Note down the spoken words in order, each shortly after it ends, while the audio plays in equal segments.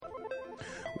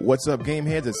What's up,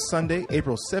 Gameheads? It's Sunday,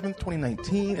 April 7th,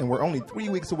 2019, and we're only 3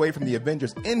 weeks away from the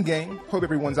Avengers Endgame. Hope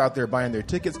everyone's out there buying their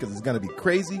tickets because it's going to be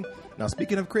crazy. Now,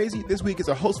 speaking of crazy, this week is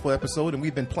a hostful episode, and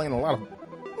we've been playing a lot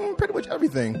of pretty much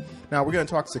everything. Now, we're going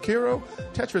to talk Sekiro,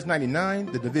 Tetris 99,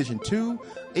 The Division 2,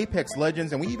 Apex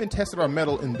Legends, and we even tested our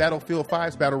mettle in Battlefield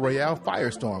 5's Battle Royale,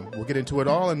 Firestorm. We'll get into it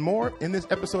all and more in this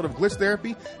episode of Glitch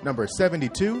Therapy, number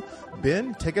 72.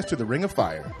 Ben, take us to the Ring of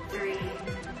Fire. 3,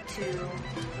 2,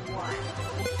 1.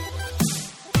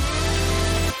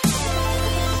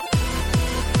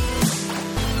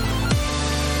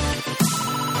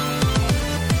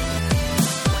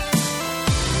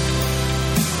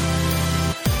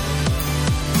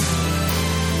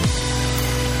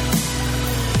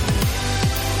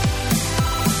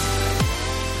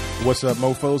 What's up,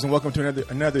 mofos, and welcome to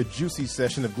another juicy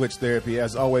session of Glitch Therapy.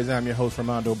 As always, I'm your host,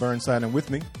 Armando Burnside, and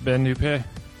with me, Ben Dupe.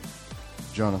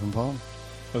 Jonathan Palm.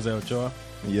 Jose Ochoa.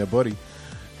 yeah, buddy.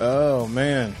 Oh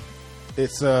man,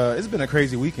 it's been a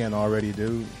crazy weekend already,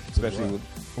 dude. Especially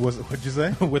what'd you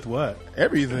say? With what?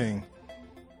 Everything.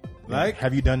 Like,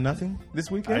 have you done nothing this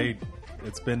weekend?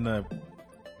 It's been a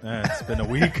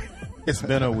week. It's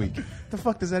been a week. The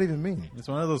fuck does that even mean? It's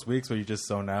one of those weeks where you just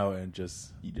zone out and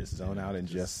just zone out and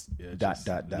just just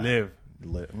dot. live.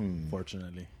 Fortunately,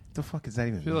 Fortunately, the fuck does that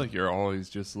even I feel mean? like you're always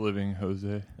just living,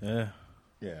 Jose. yeah,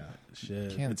 Yeah.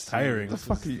 shit. Can't It's see. tiring. The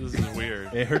fuck are you? This is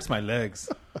weird. It hurts my legs.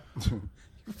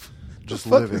 Just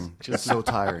fuck living. Just so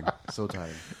tiring. So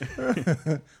tired.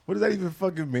 What does that even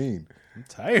fucking mean? I'm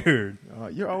tired.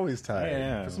 You're always tired.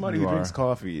 Yeah, For somebody you who drinks are.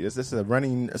 coffee, it's a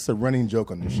running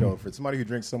joke on the show. For somebody who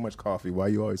drinks so much coffee, why are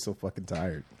you always so fucking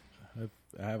tired?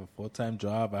 I have a full-time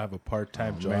job. I have a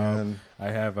part-time job. man. I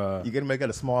have a. You gonna make it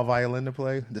a small violin to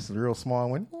play? This is a real small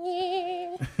one.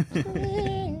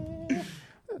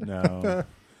 No,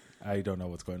 I don't know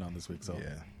what's going on this week. So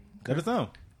Yeah. let us know.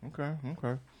 Okay.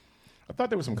 I thought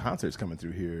there were some concerts coming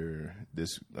through here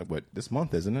this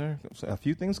month, isn't there? A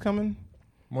few things coming.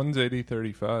 One's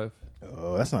 80-35.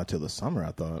 Oh, that's not till the summer.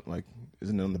 I thought. Like,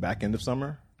 isn't it on the back end of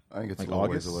summer? I think it's Like a little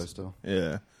August? ways away still.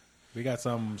 Yeah. We got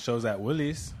some shows at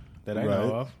Willie's that I Right.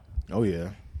 know of. Oh yeah.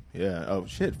 Oh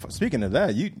shit! Speaking of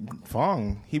that,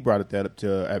 Fong he brought that up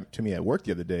to me at work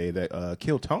the other day. That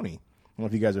Kill Tony. I don't know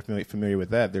if you guys are familiar with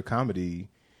that. Their comedy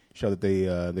show that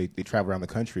they travel around the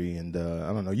country, and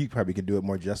I don't know. You probably could do it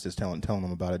more justice telling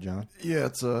them about it, John. Yeah,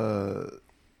 it's a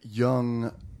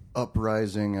young,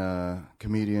 uprising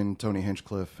comedian. Tony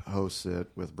Hinchcliffe hosts it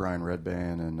with Brian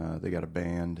Redband, and they got a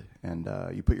band. And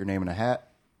you put your name in a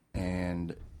hat,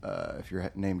 and if your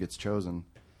name gets chosen,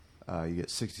 you get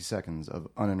 60 seconds of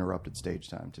uninterrupted stage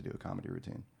time to do a comedy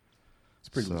routine. It's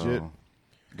pretty legit.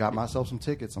 Got myself some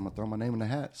tickets. I'm gonna throw my name in the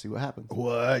hat, see what happens.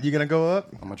 What? You gonna go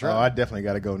up? I'm gonna try. Oh, I definitely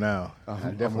got to go now. I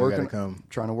I'm definitely working, got to come.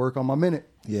 trying to work on my minute.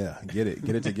 Yeah, get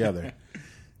it together.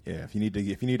 Yeah, if you need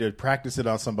to practice it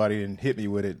on somebody and hit me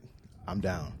with it, I'm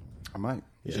down. I might.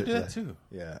 You should do that too.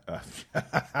 Yeah,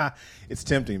 it's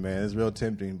tempting, man. It's real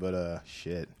tempting, but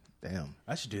shit, damn.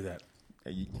 I should do that.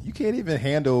 You can't even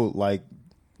handle like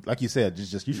you said.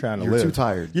 Just you're trying to You're live. too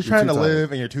tired. You're You're trying too to tired.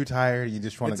 live, and you're too tired. You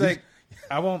just want It's to. like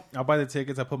I'll buy the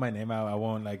tickets. I'll put my name out. I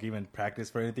won't like even practice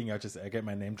for anything. I get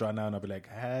my name drawn out, and I'll be like,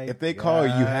 "Hey." if they call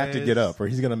you, you have to get guys." up, or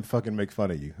he's gonna fucking make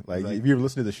fun of you. Like, Like- have you ever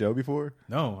listened to the show before?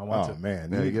 No, I want Oh to.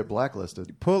 man, Yeah, you get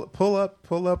blacklisted. pull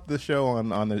up the show on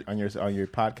your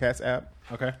podcast app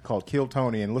Okay. called Kill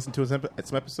Tony and listen to some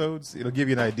episodes. It'll give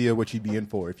you an idea what you'd be in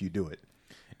for if you do it.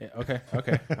 Yeah, okay.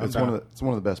 I'm It's down.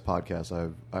 one of the best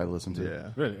podcasts I listen to. Yeah.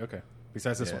 Really okay.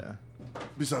 Besides this Yeah. one.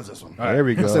 Besides this one, There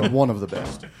we I said go. one of the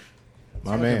best.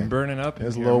 My Fucking man. burning up. in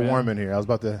It's a here, little man. warm in here. I was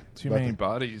about to. Too many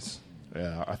bodies.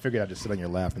 Yeah, I figured I'd just sit on your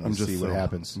lap and I'm just just see what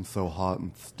happens. I'm so hot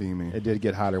and steamy. It did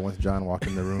get hotter once John walked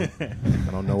in the room.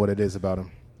 I don't know what it is about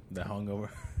him. The hungover.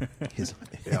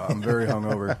 Yeah, I'm very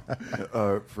hungover.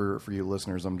 For you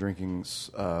listeners, I'm drinking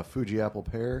Fuji apple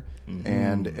pear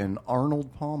and an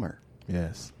Arnold Palmer.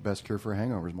 Yes. Best cure for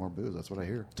hangovers, more booze. That's what I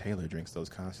hear. Taylor drinks those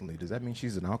constantly. Does that mean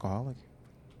she's an alcoholic?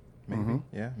 Maybe.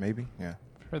 Yeah, maybe. Yeah.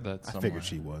 Heard that I somewhere. figured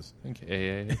she was. I think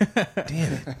AA.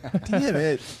 Damn it. Damn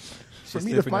it. For She's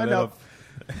me to sniffing a find little- out.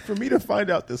 For me to find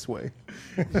out this way.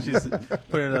 She's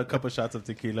putting a couple shots of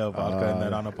tequila, vodka, and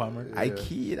then on a Palmer. I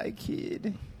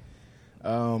kid.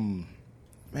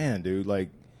 Man, dude, like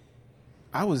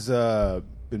I was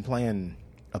been playing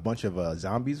a bunch of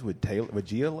zombies with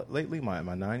Gia lately. My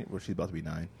 9, well, she's about to be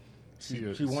 9. She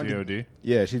wanted to- COD.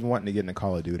 Yeah, she's wanting to get into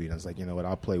Call of Duty, and I was like, you know what,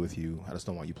 I'll play with you. I just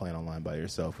don't want you playing online by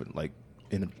yourself, and like,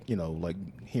 like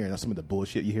hearing some of the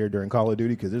bullshit you hear during Call of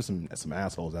Duty, because there's some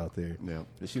assholes out there. Yeah.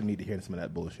 She don't need to hear some of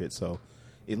that bullshit. So,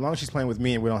 as long as she's playing with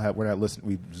me, and we're not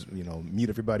listening, we mute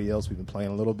everybody else. We've been playing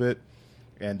a little bit,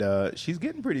 And she's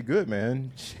getting pretty good,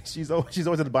 man. She's always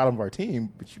at the bottom of our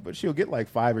team, but she'll get like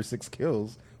 5 or 6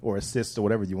 kills or assists or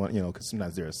whatever you want, because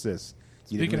sometimes they're assists.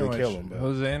 You Speaking didn't of really which, kill them. But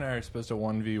Jose and I are supposed to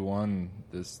 1v1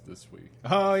 this week.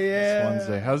 Oh It's yeah,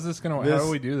 Wednesday. How's this going to? How do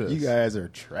we do this? You guys are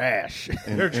trash.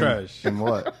 You're trash. In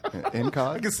what? In I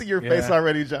COD? can see your Yeah. face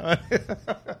already, John.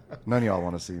 None of y'all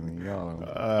want to see me. Y'all,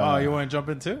 Oh, you want to jump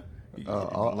in too?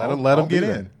 Let him be get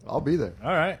there. in. I'll be there.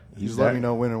 All right. Just let me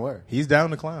know when and where. He's down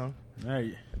to clown. All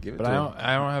right. Give it But to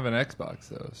I him. don't have an Xbox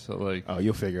though. So like, Oh,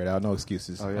 you'll figure it out. No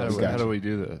excuses. Oh, yeah. how do we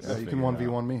do this? Yeah, you can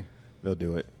 1v1 me. They'll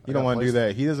do it. You I don't got want to do PlayStation.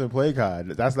 that. He doesn't play COD.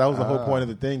 That was the whole point of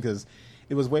the thing, because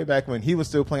it was way back when he was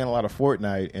still playing a lot of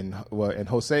Fortnite, and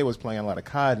Jose was playing a lot of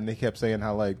COD, and they kept saying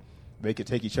how like they could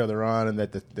take each other on, and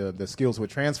that the skills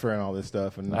would transfer and all this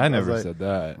stuff. And I was never like- said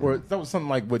that. Or that was something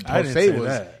like what I didn't Jose say was.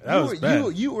 that. That was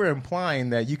bad. You were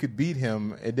implying that you could beat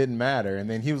him. It didn't matter, and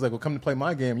then he was like, "Well, come to play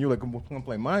my game." You were like, "Come to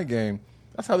play my game."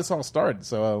 That's how this all started.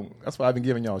 So that's why I've been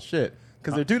giving y'all shit,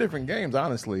 because they're 2 different games,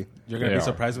 honestly. You're gonna They be are.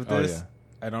 surprised with Oh, this. yeah.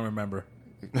 I don't remember.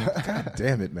 God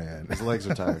damn it, man! His legs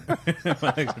are tired.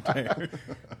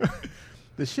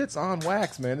 The shit's on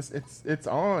wax, man. It's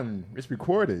on. It's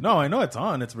recorded. No, I know it's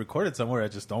on. It's recorded somewhere. I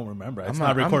just don't remember. It's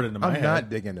not recorded in my I'm head. not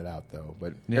digging it out though.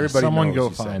 But Yeah, everybody someone knows go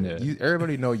you said find it.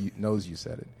 Everybody knows you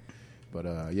said it. But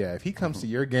yeah, if he comes to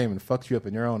your game and fucks you up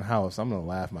in your own house, I'm gonna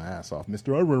laugh my ass off,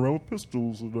 Mister. I run around with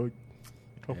pistols and like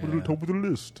top of the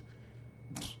list.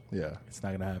 Yeah, It's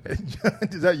not gonna happen.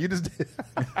 is that you just did?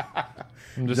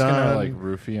 I'm just John- gonna like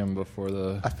roofie him before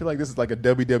the. I feel like this is like a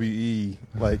WWE,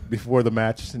 like before the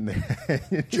match, and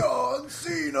John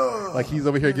Cena! like he's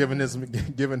over here giving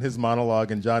his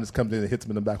monologue, and John just comes in and hits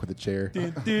him in the back with a chair.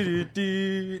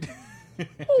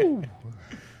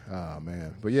 Oh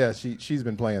man, but yeah, she's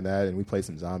been playing that, and we play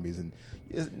some zombies, and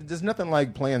there's nothing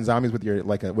like playing zombies with your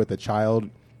with a child,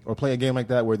 or play a game like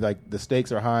that where like the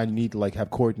stakes are high and you need to like have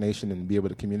coordination and be able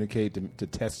to communicate to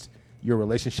test your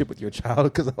relationship with your child.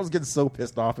 Because I was getting so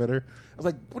pissed off at her. I was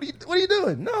like, "What are you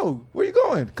doing? No, where are you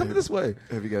going? Come this way."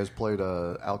 Have you guys played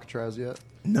Alcatraz yet?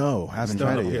 No, I haven't Still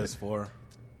tried on it yet. PS4.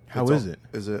 How is it?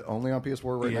 Is it only on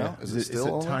PS4 right Yeah. now? Is it It's still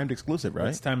a only? timed exclusive, right?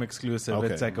 It's time exclusive. Okay.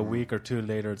 It's like a week or 2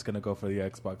 later. It's gonna go for the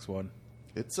Xbox One.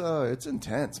 It's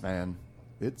intense, man.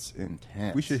 It's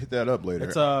intense. We should hit that up later.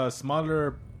 It's a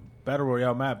smaller battle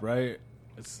royale map, right?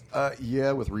 It's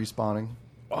Yeah, with respawning.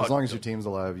 As long as your team's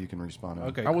alive, you can respawn it.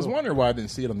 okay. I was cool. wondering why I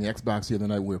didn't see it on the Xbox the other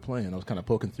night we were playing. I was kind of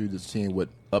poking through to seeing what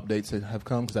updates have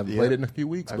come, because I haven't Yeah. played it in a few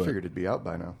weeks. I but figured it'd be out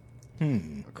by now.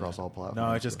 Across all platforms.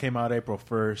 No, it just came out April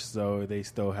 1st, so they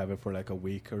still have it for like a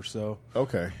week or so.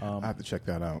 Okay, I have to check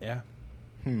that out. Yeah.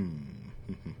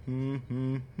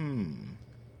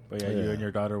 But yeah, Yeah. you and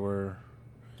your daughter were.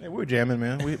 Hey, we were jamming,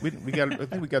 man. We got. I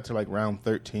think we got to like round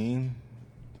 13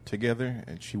 together,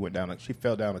 and she went down. She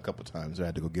fell down a couple times. I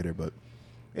had to go get her, but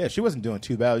yeah, she wasn't doing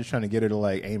too bad. I was just trying to get her to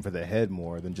like aim for the head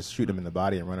more than just shoot him in the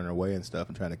body and running away and stuff,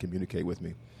 and trying to communicate with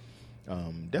me.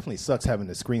 Definitely sucks having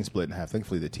the screen split in half.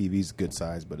 Thankfully, the TV's good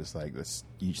size, but it's like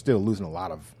you're still losing a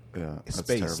lot of Yeah, that's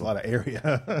space, terrible. a lot of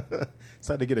area. It's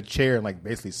hard to get a chair and like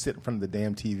basically sit in front of the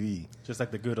damn TV. Just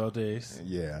like the good old days.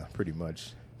 Yeah, pretty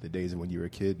much. The days of when you were a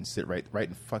kid and sit right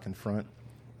in fucking front.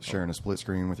 Sharing a split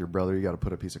screen with your brother, you got to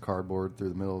put a piece of cardboard through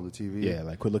the middle of the TV. Yeah,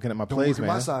 like quit looking at my Don't plays, look at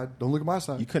man. my side. Don't look at my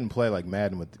side. You couldn't play like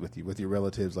Madden with your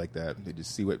relatives like that. They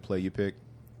just see what play you pick.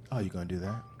 Oh, you gonna do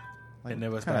that? Like, And it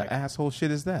was what kind like- of asshole shit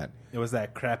is that? It was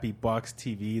that crappy box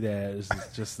TV that is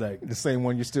just like, The same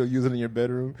one you're still using in your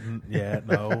bedroom? yeah,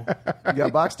 no. You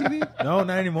got box TV? No,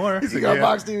 not anymore. You got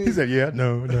box TV? He said, "Yeah,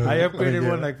 no." I upgraded Yeah.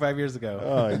 one like 5 years ago.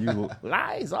 Oh, you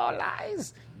lies, all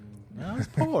lies. I was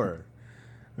poor.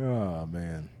 Oh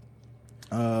man.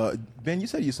 Ben, you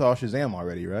said you saw Shazam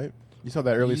already, right? You saw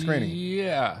that early screening.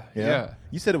 Yeah.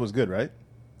 You said it was good, right?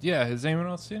 Yeah. Has anyone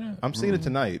else seen it? I'm seeing it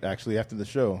tonight, actually, after the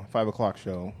show, 5:00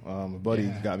 show. A buddy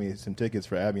Yeah. got me some tickets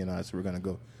for Abby and I, so we're gonna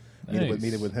go meet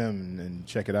Nice. it with him and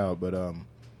check it out. But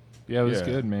Yeah, it was Yeah.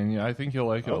 good, man. Yeah, I think you'll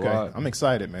like it okay, a lot. I'm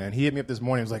excited, man. He hit me up this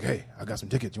morning. He was like, "Hey, I got some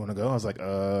tickets. You want to go?" I was like,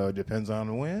 Depends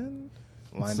on when."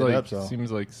 Lined It's it like, up, so seems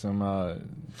like some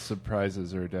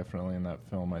surprises are definitely in that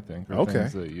film. I think, or Okay.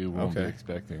 things that you won't be Okay.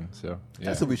 expecting. So yeah.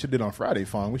 that's what we should did on Friday,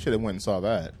 Fawn. We should have went and saw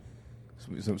that. So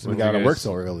we Did got out you of work guys-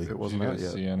 so early. It wasn't Did you out guys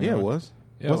yet. see Yeah, anyone? it was.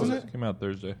 Yeah, Wasn't it? Came out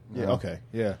Thursday. Yeah. Okay.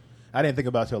 Yeah. I didn't think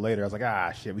about it till later. I was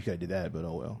like, shit, we could have did that, but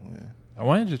oh well. Yeah. I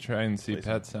wanted to try and see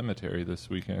Pet Cemetery this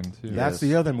weekend too. That's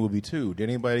the other movie too. Did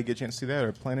anybody get a chance to see that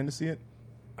or planning to see it?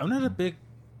 I'm not a big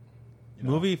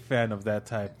movie fan of that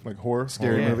type. Like horror,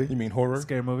 Scary Horror? movie? You mean horror?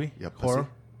 Scary movie? Yep, Horror?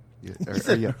 Are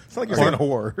you It's like you're saying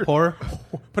horror. Horror.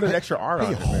 Put an extra R on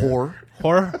a it. man. whore?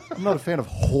 Horror. I'm not a fan of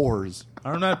whores.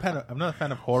 I'm not a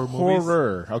fan of horror movies.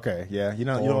 Horror. Okay, yeah. You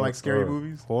don't like scary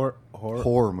movies? Horror.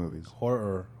 Horror movies.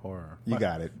 Horror. You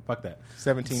got it. Fuck that.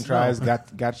 17 tries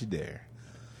got you there.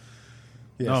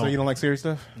 Yeah. No. So you don't like serious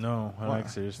stuff? No, I like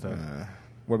serious stuff.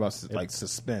 What about like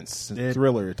suspense, it-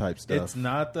 thriller type stuff? It's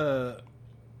not the.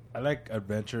 I like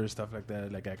adventure stuff like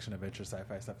that, like action adventure,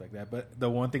 sci-fi stuff like that. But the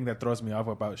one thing that throws me off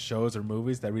about shows or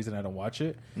movies, that reason I don't watch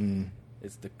it,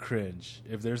 is the cringe.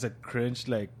 If there's a cringe,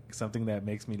 like something that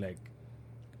makes me like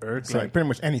irk, It's like pretty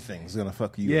much anything's gonna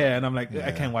fuck you. yeah, up. and I'm like, Yeah.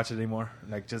 I can't watch it anymore.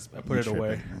 Like, just I put You it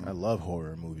away. tripping. I love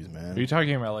horror movies, man. Are you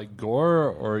talking about like gore,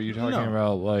 or are you talking No.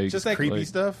 about like Just like creepy like,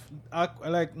 stuff? I'm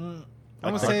gonna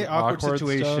Like say awkward awkward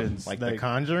situations, Like The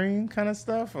Conjuring kind of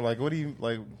stuff? Or like, what do you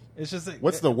like? It's just like,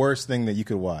 What's the worst thing that you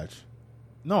could watch?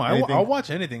 No, Anything? I'll watch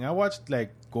anything. I watched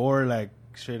like gore, like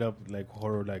straight up like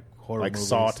horror Like movies.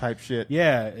 Saw type shit?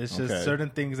 Yeah, it's just Okay. certain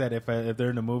things that if they're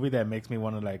in a movie that makes me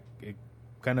want to like, it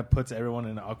kind of puts everyone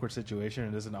in an awkward situation,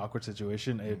 and it's an awkward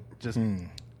situation. It just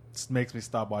makes me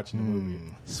stop watching the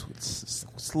movie.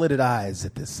 Slitted eyes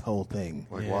at this whole thing.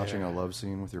 Like Yeah. watching a love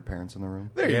scene with your parents in the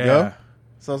room. There you Yeah. go.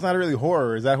 So it's not really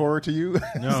horror. Is that horror to you?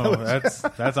 No, that's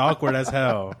awkward as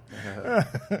hell.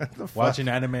 Watching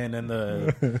anime and then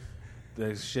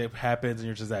the shit happens and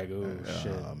you're just like, oh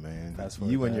shit. Oh man, Fast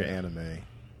forward you and that. your anime,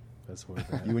 That's what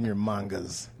that. you and your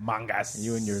mangas, Mangas.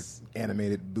 you and your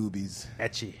animated boobies.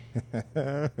 etchy.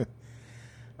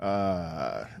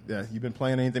 Yeah, you been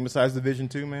playing anything besides Division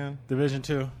 2, man? Division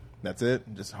 2, That's it?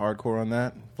 Just hardcore on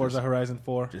that? Forza Horizon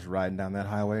 4. Just riding down that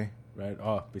highway? Right.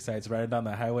 Oh, besides riding down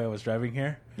the highway, I was driving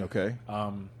here. Okay.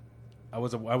 I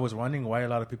was wondering why a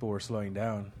lot of people were slowing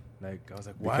down. Like, I was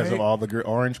like, why? Because of all the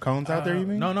orange cones out there, you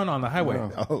mean? No, on the highway. No.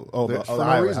 The For no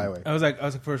highway, reason. highway. I was like,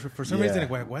 for some Yeah. reason,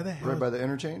 like, why the hell? Right by the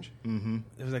interchange?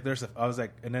 It was like I was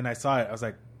like, and then I saw it. I was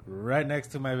like, right next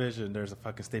to my vision, there's a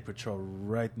fucking state patrol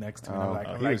right next to me. And I'm like,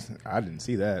 Oh, I'm he like- was- I didn't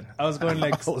see that. I was going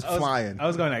like I was flying. I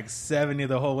was going like 70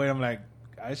 the whole way. I'm like,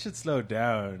 I should slow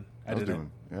down. I was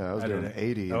didn't. doing didn't.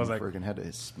 80 I was and like, freaking had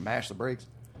to smash the brakes.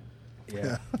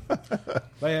 yeah. But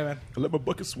yeah, man, I let my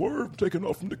bucket swerve, taking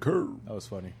off from the curb. that was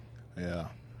funny. Yeah.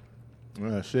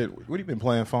 Shit. What have you been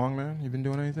playing, Fong, man? You been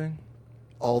doing anything?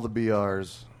 All the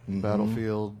BRs, Mm-hmm.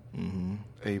 Battlefield,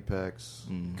 Apex,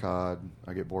 COD.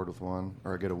 I get bored with one,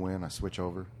 or I get a win, I switch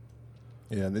over.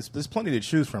 Yeah, there's plenty to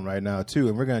choose from right now, too,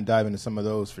 and we're going to dive into some of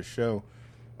those for sure.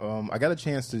 I got a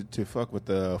chance to fuck with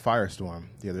the Firestorm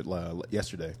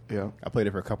yesterday. Yeah. I played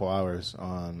it for a couple hours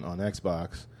on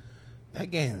Xbox.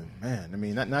 That game, man, I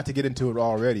mean, not to get into it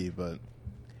already, but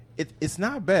it's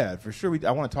not bad. For sure,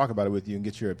 I want to talk about it with you and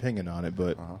get your opinion on it,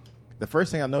 but the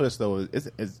first thing I noticed, though,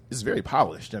 is it's very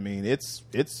polished. I mean, it's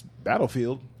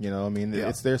Battlefield, you know, I mean, Yeah.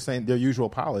 it's their usual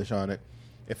polish on it.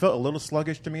 It felt a little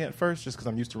sluggish to me at first, just because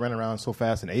I'm used to running around so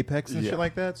fast in Apex and Yeah. shit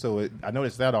like that. So I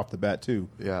noticed that off the bat too.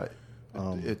 Yeah.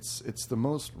 It's the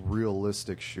most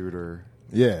realistic shooter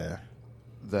Yeah,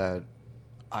 that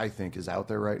I think is out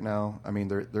there right now. I mean,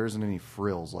 there isn't any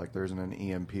frills. Like, there isn't an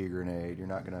EMP grenade. You're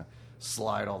not going to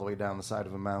slide all the way down the side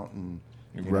of a mountain.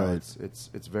 You know, Right.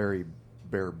 it's very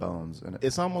bare bones. And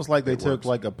it's almost like they It took works.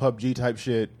 like a PUBG type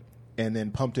shit and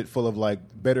then pumped it full of like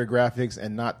better graphics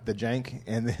and not the jank,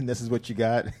 and then this is what you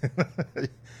got.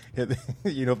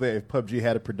 You know, if PUBG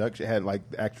had a production, had like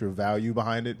actual value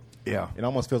behind it. Yeah. It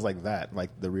almost feels like that, like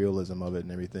the realism of it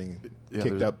and everything Yeah,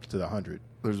 kicked there's- up to the 100.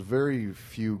 There's very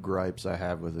few gripes I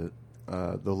have with it.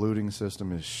 The looting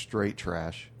system is straight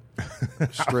trash.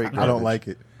 Straight I don't garbage. like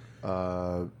it.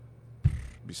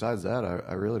 Besides that,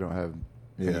 I really don't have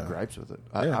any Yeah. gripes with it.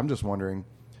 Yeah. I'm just wondering,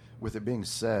 with it being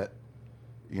set,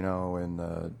 you know, in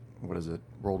the, what is it,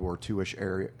 World War II-ish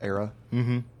era,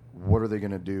 what are they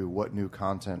going to do? What new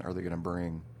content are they going to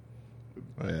bring?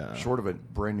 Yeah. Short of a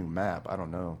brand new map, I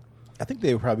don't know. I think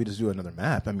they would probably just do another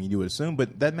map. I mean, you would assume,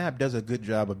 but that map does a good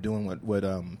job of doing what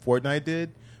Fortnite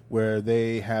did, where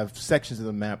they have sections of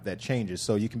the map that changes.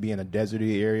 So you can be in a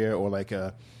deserty area or like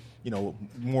a, you know,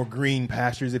 more green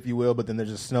pastures, if you will. But then there's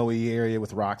a snowy area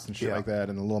with rocks and shit Yeah. like that,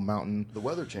 and a little mountain. The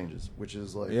weather changes, which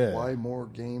is like, Yeah. why more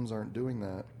games aren't doing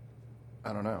that?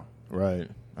 I don't know. Right.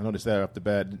 I noticed that off the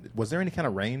bat. Was there any kind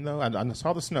of rain though? I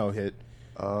saw the snow hit.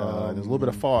 There was a little bit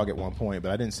of fog at one point,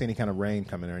 but I didn't see any kind of rain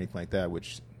coming or anything like that.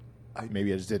 Which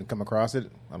maybe I just didn't come across it.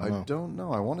 I don't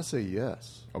know. I want to say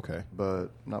yes, Okay. but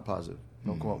not positive.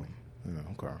 Don't quote me. Yeah,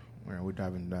 okay. All right, we're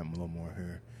diving into that a little more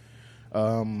here.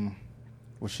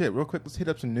 Well, shit, real quick, let's hit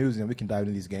up some news and then we can dive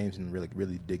into these games and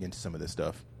really dig into some of this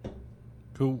stuff.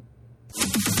 Cool.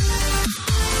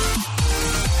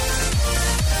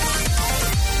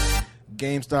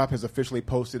 GameStop has officially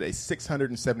posted a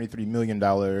 $673 million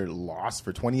loss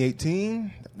for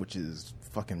 2018, which is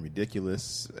fucking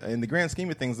ridiculous. In the grand scheme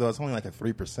of things, though, it's only like a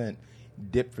 3%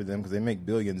 dip for them because they make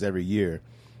billions every year.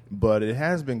 But it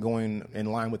has been going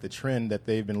in line with the trend that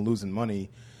they've been losing money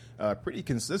pretty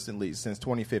consistently since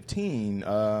 2015,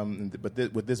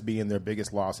 with this being their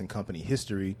biggest loss in company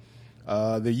history.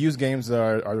 The used games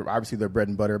are obviously their bread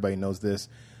and butter. Everybody knows this.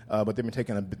 But they've been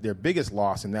taking their biggest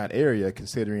loss in that area,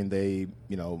 considering they,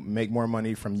 make more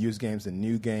money from used games than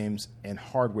new games and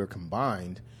hardware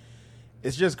combined.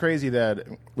 It's just crazy that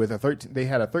they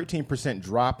had a 13%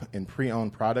 drop in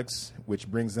pre-owned products, which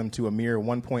brings them to a mere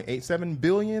 $1.87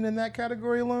 billion in that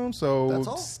category alone. So That's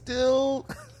all? still,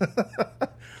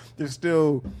 they're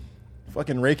still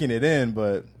fucking raking it in,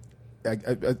 but.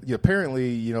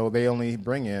 Apparently, they only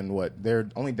bring in they're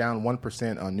only down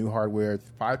 1% on new hardware,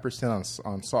 5%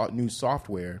 on new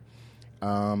software.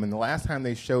 And the last time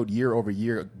they showed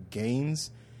year-over-year gains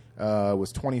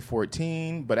was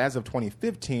 2014. But as of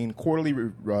 2015, quarterly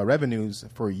revenues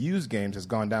for used games has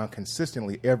gone down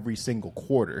consistently every single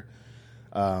quarter.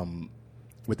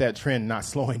 With that trend not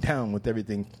slowing down, with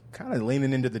everything kind of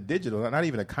leaning into the digital. Not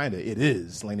even it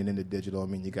is leaning into digital. I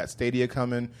mean, you got Stadia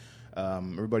coming.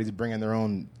 Everybody's bringing their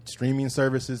own streaming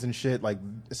services and shit. Like,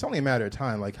 it's only a matter of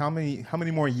time. Like, how many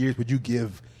more years would you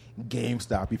give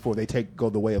GameStop before they go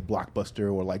the way of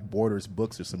Blockbuster or like Borders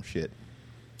Books or some shit?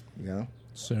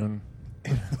 Soon.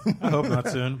 I hope not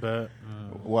soon, but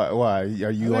Why are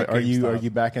you like are you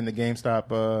GameStop. back in the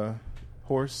GameStop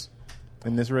horse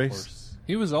in this race?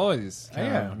 He was always.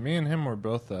 Yeah. Me and him were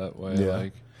both that way. Yeah.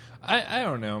 Like, I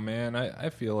don't know, man. I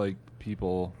feel like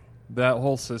people. That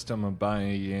whole system of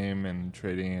buying a game and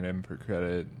trading it in for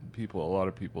credit, a lot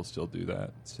of people still do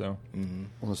that. So,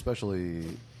 Well, especially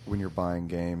when you're buying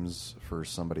games for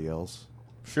somebody else,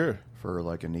 Sure. for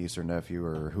like a niece or nephew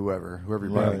or whoever you're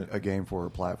Right. buying a game for, a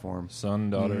platform. son,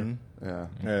 daughter. Yeah.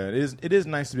 Yeah, it is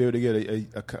nice to be able to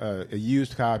get a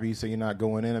used copy, so you're not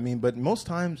going in. I mean, but more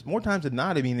times than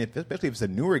not, I mean, especially if it's a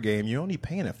newer game, you're only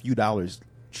paying a few dollars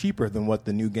cheaper than what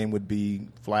the new game would be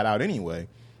flat out anyway.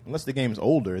 Unless the game's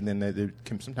older, and then there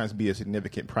can sometimes be a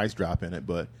significant price drop in it.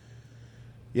 But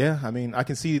yeah, I mean, I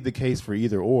can see the case for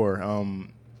either or.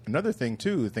 Another thing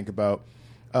too to think about,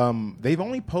 they've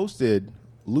only posted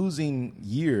losing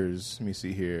years. Let me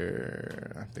see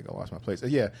here. I think I lost my place.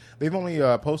 Yeah, they've only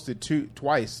posted two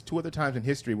other times in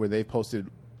history where they posted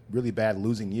really bad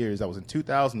losing years. That was in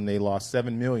 2000. They lost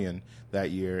 $7 million that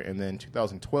year, and then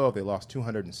 2012 they lost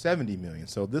 $270 million.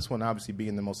 So this one obviously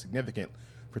being the most significant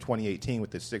for 2018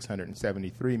 with the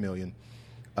 $673 million.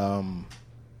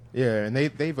 Yeah, and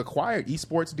they've acquired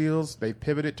esports deals. They've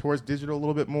pivoted towards digital a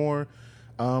little bit more,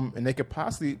 and they could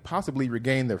possibly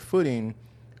regain their footing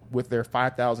with their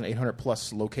 5,800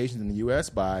 plus locations in the U.S.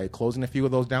 by closing a few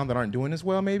of those down that aren't doing as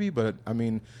well, maybe. But I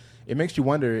mean, it makes you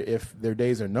wonder if their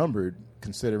days are numbered,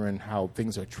 considering how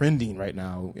things are trending right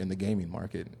now in the gaming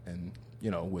market, and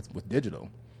with digital.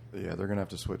 Yeah, they're gonna have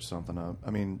to switch something up.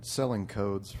 I mean, selling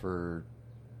codes for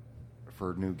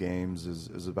new games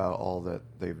is about all that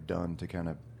they've done to kind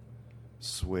of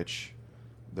switch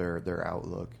their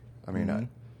outlook. I mean,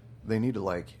 they need to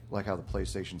like how the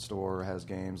PlayStation Store has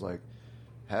games, like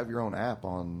have your own app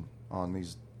on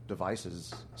these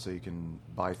devices so you can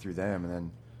buy through them and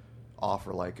then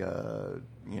offer like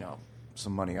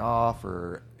some money off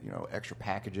or extra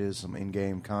packages, some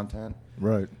in-game content.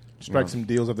 Right. Strike some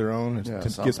deals of their own to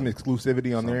get some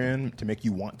exclusivity on their end to make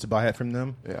you want to buy it from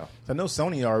them. Yeah. So I know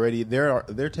Sony already,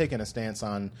 they're taking a stance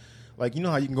on, like,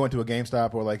 how you can go into a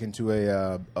GameStop or like into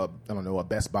a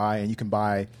Best Buy, and you can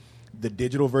buy the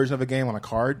digital version of a game on a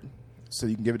card, so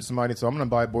you can give it to somebody. So I'm going to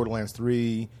buy Borderlands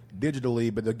 3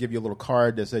 digitally, but they'll give you a little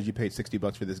card that says you paid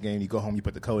 $60 for this game. You go home, you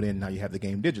put the code in, now you have the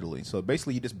game digitally. So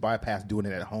basically you just bypass doing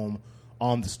it at home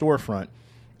on the storefront.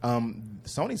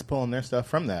 Sony's pulling their stuff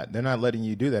from that. They're not letting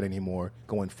you do that anymore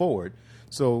going forward.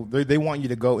 So they want you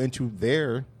to go into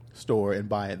their store and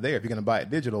buy it there. If you're going to buy it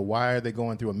digital, why are they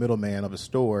going through a middleman of a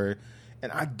store?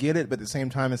 And I get it, but at the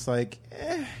same time, it's like,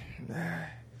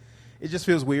 it just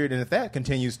feels weird. And if that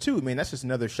continues too, I mean, that's just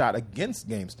another shot against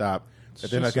GameStop that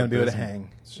they're not going to be able to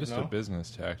hang. It's just a business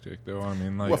tactic, though. I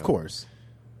mean, like, Well, of course.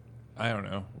 I don't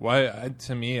know why.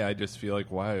 To me, I just feel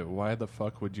like why the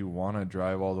fuck would you want to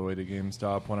drive all the way to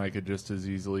GameStop when I could just as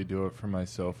easily do it from my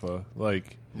sofa?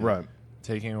 Like, Right.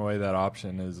 taking away that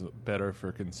option is better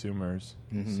for consumers.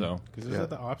 So because there's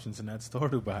other options in that store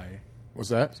to buy. What's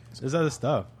that? There's other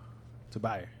stuff to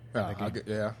buy.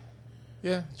 Yeah.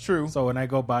 Yeah, it's true. So when I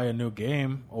go buy a new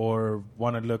game or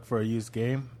want to look for a used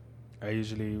game, I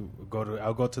usually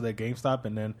I'll go to the GameStop,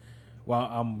 and then while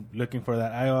I'm looking for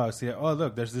that IO, I'll see, oh,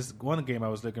 look, there's this one game I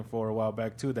was looking for a while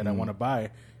back, too, that I want to buy.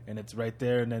 And it's right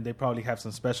there. And then they probably have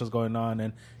some specials going on.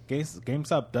 And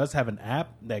GameStop does have an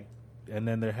app that, and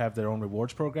then they have their own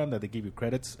rewards program that they give you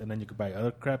credits, and then you can buy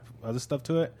other stuff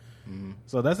to it.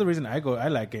 So that's the reason I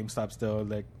like GameStop still.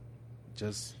 Like,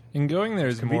 just... And going there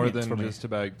is more convenience than for me. just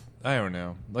about, I don't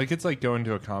know. Like, it's like going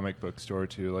to a comic book store,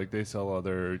 too. Like, they sell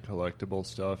other collectible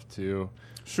stuff, too.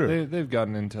 Sure. They've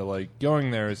gotten into, like,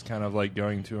 going there is kind of like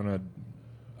going to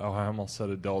I almost said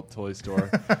adult toy store.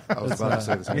 I was about to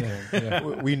say the same thing. Yeah.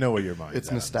 We know where your mind It's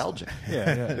is at. nostalgic. Yeah.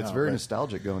 It's very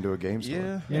nostalgic going to a game store.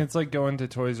 Yeah. Yeah, it's like going to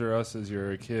Toys R Us as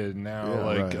you're a kid. Now, Yeah,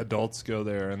 like, right. adults go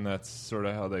there, and that's sort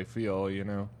of how they feel, you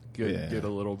know? Get a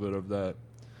little bit of that,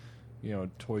 you know,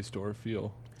 toy store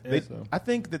feel. I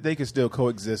think that they can still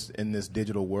coexist in this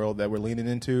digital world that we're leaning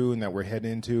into and that we're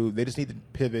heading into. They just need to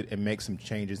pivot and make some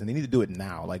changes, and they need to do it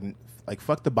now. Like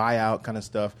fuck the buyout kind of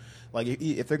stuff. Like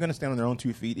if they're going to stand on their own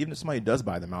 2 feet, even if somebody does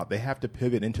buy them out, they have to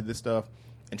pivot into this stuff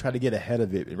and try to get ahead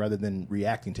of it rather than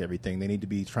reacting to everything. They need to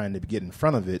be trying to get in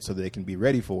front of it so they can be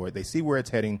ready for it. They see where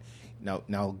it's heading.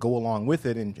 Now go along with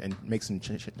it and make some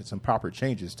proper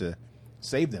changes to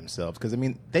save themselves. Because I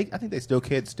mean, I think they still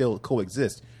can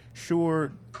coexist.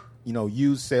 Sure, you know,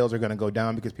 used sales are going to go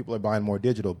down because people are buying more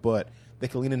digital, but they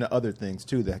can lean into other things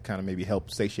too that kind of maybe help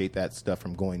satiate that stuff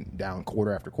from going down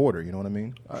quarter after quarter. You know what I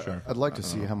mean? Sure. I'd like to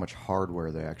see how much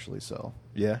hardware they actually sell.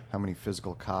 Yeah. How many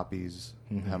physical copies,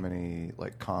 how many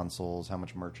like consoles, how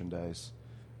much merchandise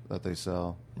that they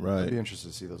sell. Right. I'd be interested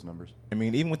to see those numbers. I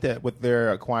mean, even with that, when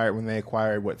they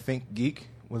acquired what Think Geek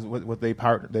was, what they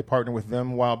partnered with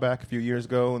them a while back, a few years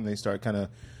ago, and they started kind of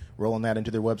rolling that into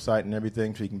their website and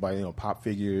everything, so you can buy, you know, pop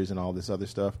figures and all this other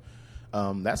stuff.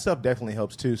 That stuff definitely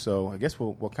helps too. So I guess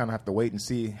we'll kind of have to wait and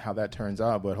see how that turns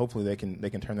out. But hopefully they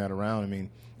can turn that around. I mean,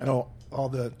 I know all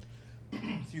the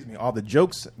all the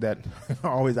jokes that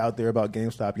are always out there about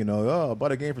GameStop. You know, oh, I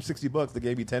bought a game for $60, they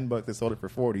gave you $10, they sold it for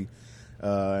 $40,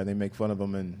 and they make fun of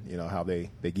them and you know how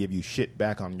they give you shit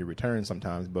back on your return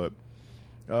sometimes. But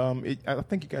I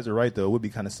think you guys are right though. It would be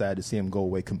kind of sad to see them go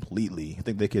away completely. I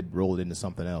think they could roll it into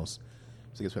something else.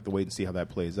 So I guess we have to wait and see how that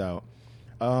plays out.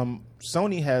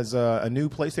 Sony has a new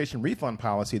PlayStation refund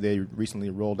policy they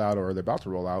recently rolled out, or they're about to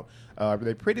roll out.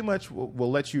 They pretty much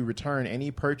will let you return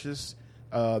any purchase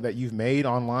that you've made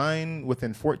online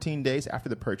within 14 days after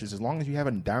the purchase, as long as you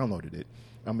haven't downloaded it.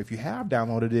 If you have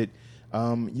downloaded it,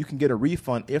 you can get a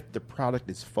refund if the product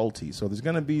is faulty. So there's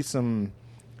going to be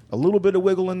a little bit of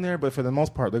wiggle in there, but for the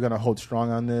most part, they're going to hold strong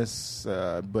on this.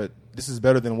 But this is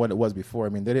better than what it was before. I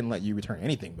mean, they didn't let you return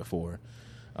anything before.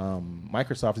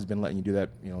 Microsoft has been letting you do that,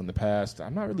 you know, in the past.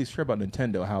 I'm not really sure about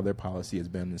Nintendo, how their policy has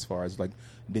been as far as like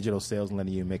digital sales and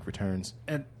letting you make returns.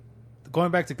 And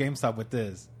going back to GameStop with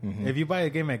this, if you buy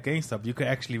a game at GameStop, you could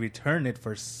actually return it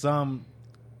for some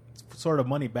sort of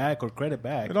money back or credit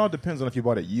back. It all depends on if you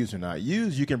bought it used or not.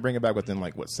 Used, you can bring it back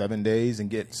within 7 days and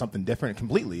get something different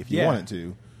completely if you wanted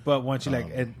to. But once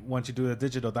you once you do the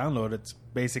digital download, it's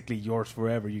basically yours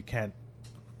forever. You can't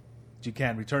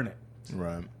return it.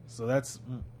 Right. So that's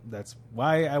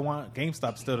why I want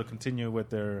GameStop still to continue with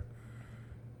their.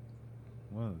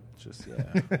 Well,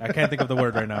 I can't think of the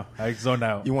word right now. I zoned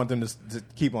out. You want them to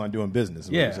keep on doing business.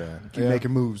 Is what you're saying. Keep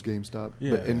making moves, GameStop.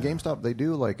 Yeah. But in GameStop, they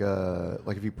do like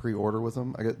if you pre-order with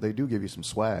them, they do give you some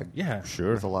swag. Yeah,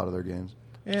 sure. With a lot of their games.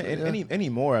 Yeah, and any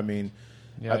more, I mean,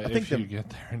 Yeah, I think if you get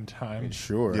there in time.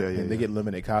 Sure. Yeah, They get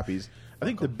limited copies. I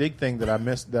think the big thing that I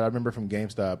remember from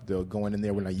GameStop, though, going in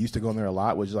there when I used to go in there a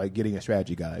lot, was like getting a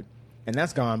strategy guide. And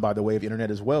that's gone by the way of the internet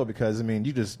as well, because, I mean,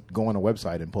 you just go on a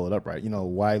website and pull it up, right? You know,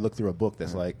 why look through a book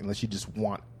that's like, unless you just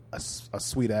want a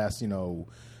sweet-ass, you know,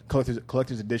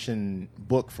 collector's edition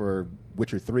book for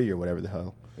Witcher 3 or whatever the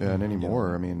hell. Yeah, and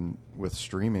anymore, I mean, with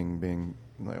streaming being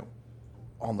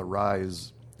on the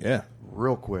rise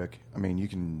real quick, I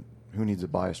mean, who needs to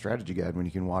buy a strategy guide when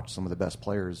you can watch some of the best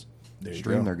players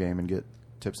stream their game and get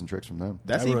tips and tricks from them?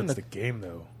 That's even even the game,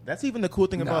 though. That's even the cool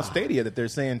thing about Stadia that they're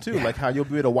saying too, like how you'll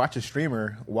be able to watch a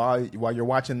streamer while you're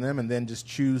watching them, and then just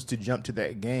choose to jump to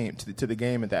that game to the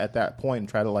game at that point and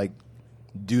try to like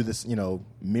do this, you know,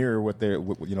 mirror what they're,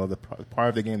 you know, the part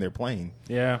of the game they're playing.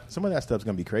 Yeah, some of that stuff's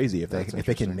gonna be crazy if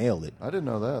they can nail it. I didn't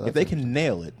know that. If they can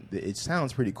nail it, it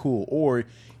sounds pretty cool. Or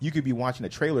you could be watching a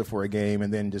trailer for a game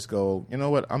and then just go, you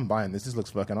know what, I'm buying this. This looks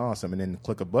fucking awesome, and then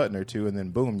click a button or two, and then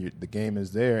boom, the game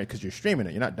is there because you're streaming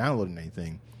it. You're not downloading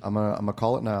anything. I'm gonna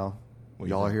call it now. What do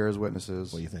you Y'all are think? here as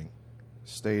witnesses. What do you think?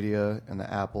 Stadia and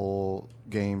the Apple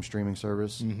game streaming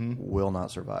service will not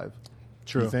survive.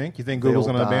 true. You think Google's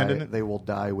going to abandon it? They will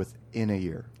die within a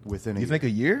year. You think a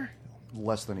year?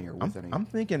 less than a year. Within a year. I'm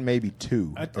thinking maybe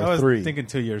 2 I or was 3. thinking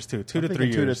 2 years too. 2 I'm to 3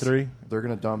 thinking years. 2 to 3. They're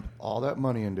going to dump all that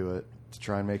money into it to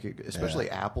try and make it, especially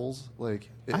Apple's. Like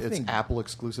I it's think- Apple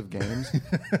exclusive games.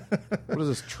 What is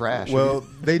this trash? Well,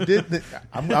 they did.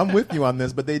 I'm with you on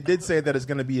this, but they did say that it's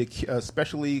going to be a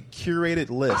specially curated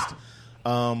list,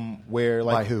 where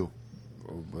like by who?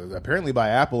 apparently by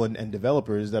Apple and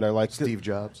developers that are like Steve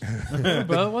Jobs.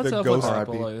 But what's the up ghost, with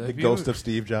Apple? Like, the have you- ghost of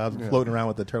Steve Jobs floating around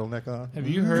with the turtleneck on. Have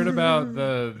you heard about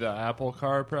the Apple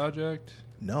Car project?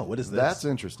 No, what is this? That's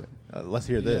interesting. Let's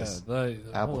hear this. Yeah,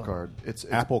 Apple hold on. Card. It's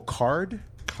Apple Card.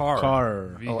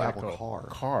 Car. Oh, Apple Vehicle. Car.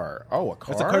 Car. Oh, a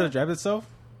car. That's a car that drives itself.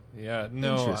 Yeah,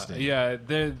 no, Interesting.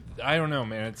 I don't know,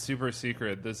 man. It's super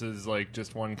secret. This is like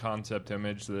just one concept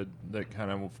image that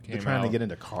kind of came They're trying out. to get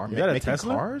into car. Is that a making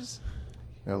Tesla? cars.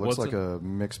 Yeah, it looks What's like a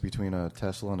mix between a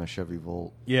Tesla and a Chevy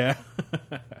Volt. Yeah.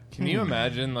 Can you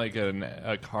imagine like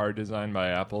a car designed by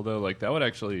Apple though? Like that would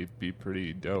actually be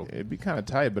pretty dope. It'd be kind of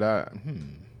tight, but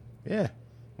yeah,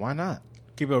 why not?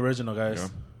 Keep it original, guys. Yeah.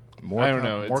 More. I don't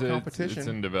know. More It's competition. It's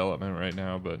in development right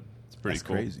now, but it's pretty That's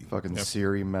cool. crazy. Fucking Yep.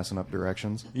 Siri messing up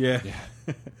directions. Yeah.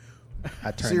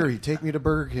 I turned Siri, take me to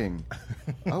Burger King.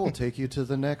 I will take you to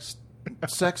the next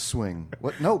sex swing.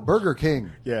 What? No, Burger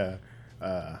King. Yeah.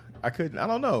 I couldn't. I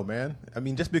don't know, man. I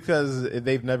mean, just because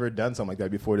they've never done something like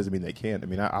that before doesn't mean they can't. I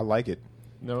mean, I like it.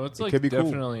 No, it's It like could be cool.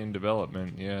 definitely in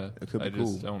development. Yeah, It could be I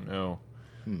just cool. don't know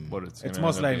what it's. It's gonna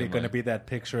most end up likely being going to like. be that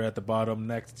picture at the bottom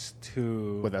next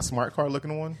to With that smart car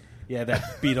looking one, yeah,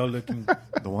 that Beetle looking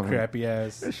The one who- crappy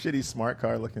ass. that shitty smart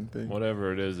car looking thing.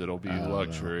 Whatever it is, it'll be don't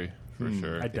luxury for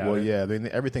sure. I doubt Well, it. yeah. I mean,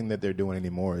 everything that they're doing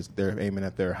anymore is they're aiming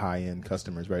at their high end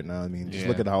customers right now. I mean, just Yeah.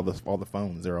 look at all the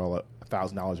phones. They're all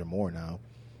 $1,000 or more now,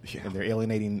 and they're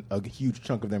alienating a huge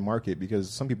chunk of their market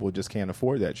because some people just can't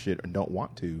afford that shit and don't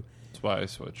want to. That's why I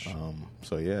switched.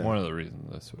 So yeah, One of the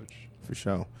reasons I switched. for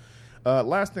sure.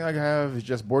 Last thing I have is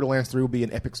just Borderlands 3 will be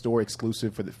an Epic Store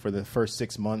exclusive for the first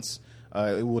 6 months.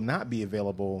 It will not be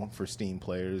available for Steam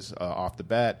players off the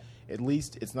bat. At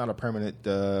least it's not a permanent,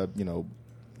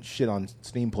 shit on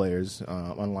Steam players,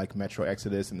 unlike Metro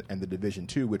Exodus and The Division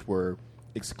 2, which were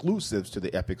exclusives to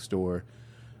the Epic Store.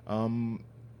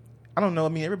 I don't know. I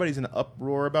mean, everybody's in an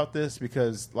uproar about this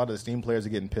because a lot of the Steam players are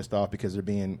getting pissed off because they're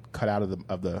being cut out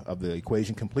of the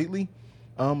equation completely.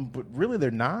 But really,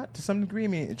 they're not to some degree. I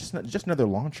mean, it's just another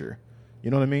launcher. You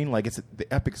know what I mean? Like it's the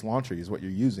Epic's launcher is what you're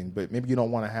using, but maybe you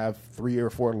don't want to have 3 or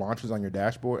 4 launchers on your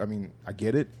dashboard. I mean, I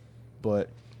get it, but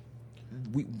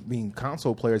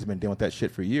console players have been dealing with that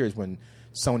shit for years. When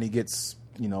Sony gets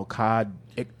COD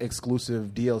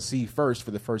exclusive DLC first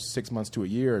for the first 6 months to a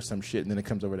year or some shit, and then it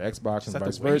comes over to Xbox and have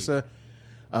vice to wait. versa.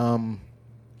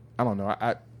 I don't know.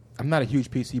 I'm not a huge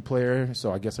PC player,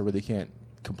 so I guess I really can't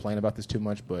complain about this too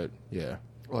much. But yeah,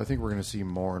 Well, I think we're going to see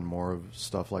more and more of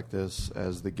stuff like this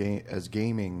as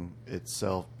gaming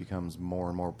itself becomes more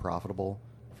and more profitable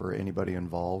for anybody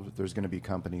involved. There's going to be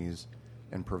companies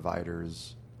and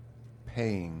providers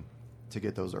paying to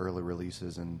get those early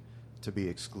releases and to be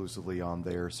exclusively on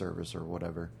their service or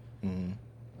whatever. mm-hmm.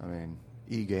 I mean,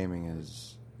 e-gaming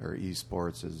or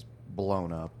esports is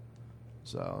blown up,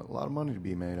 so a lot of money to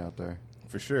be made out there.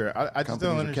 for sure. I just Companies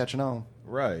don't are understand. catching on.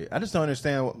 Right. I just don't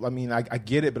understand. I mean, I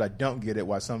get it, but I don't get it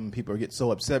why some people get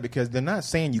so upset because they're not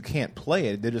saying you can't play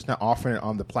it. They're just not offering it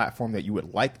on the platform that you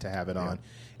would like to have it on.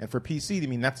 And for PC, I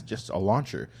mean, that's just a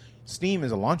launcher. Steam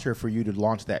is a launcher for you to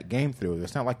launch that game through.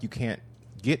 It's not like you can't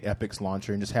get Epic's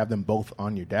launcher and just have them both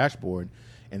on your dashboard,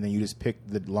 and then you just pick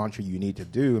the launcher you need to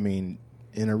do. I mean,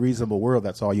 in a reasonable world,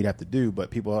 that's all you'd have to do. But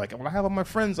people are like, well, I have all my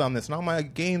friends on this, and all my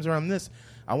games are on this.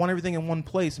 I want everything in one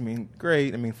place. I mean,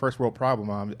 great. I mean, first world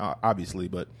problem, obviously,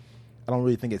 but I don't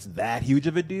really think it's that huge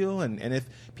of a deal. And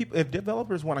if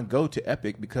developers want to go to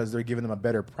Epic because they're giving them a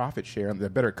better profit share, a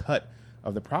better cut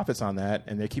of the profits on that,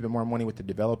 and they're keeping more money with the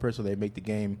developer, so they make the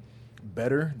game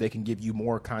better, they can give you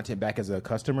more content back as a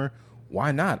customer.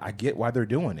 Why not? I get why they're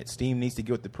doing it. Steam needs to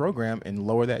get with the program and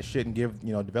lower that shit and give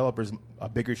developers a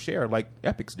bigger share like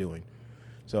Epic's doing.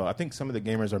 So I think some of the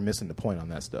gamers are missing the point on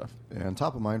that stuff. And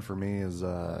top of mind for me is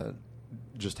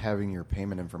just having your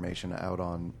payment information out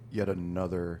on yet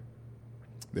another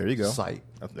There you go. site.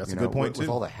 That's a good point, with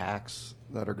too. all the hacks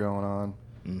that are going on.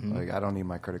 Mm-hmm. Like, I don't need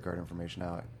my credit card information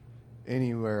out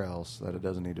anywhere else that it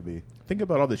doesn't need to be. Think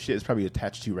about all the shit it's probably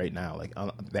attached to right now. Like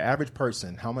the average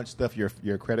person, how much stuff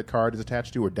your credit card is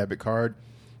attached to or debit card,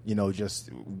 just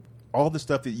all the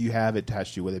stuff that you have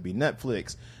attached to, whether it be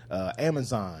Netflix,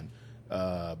 Amazon,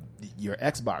 your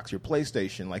Xbox, your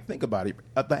PlayStation. Like, think about it.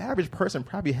 The average person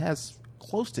probably has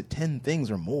close to 10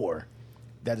 things or more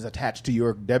that is attached to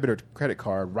your debit or credit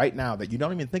card right now that you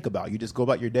don't even think about. You just go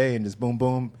about your day and just boom,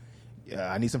 boom,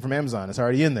 I need some from Amazon. It's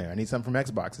already in there. I need something from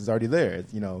Xbox. It's already there.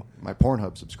 It's, My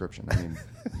Pornhub subscription. I mean,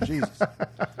 Jesus.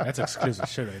 That's exclusive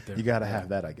shit right there. you got to have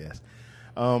that, I guess.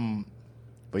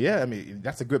 But yeah, I mean,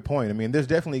 that's a good point. I mean, there's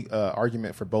definitely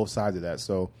argument for both sides of that.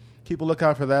 So keep a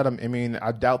lookout for that. I mean,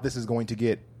 I doubt this is going to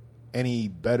get any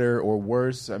better or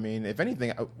worse. I mean, if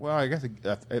anything, well, I guess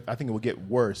I think it will get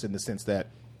worse in the sense that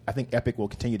I think Epic will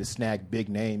continue to snag big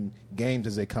name games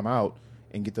as they come out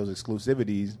and get those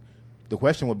exclusivities. The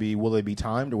question would be, will they be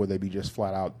timed or will they be just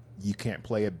flat out, you can't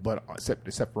play it but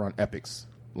except for on Epic's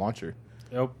launcher?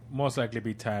 It'll most likely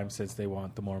be timed since they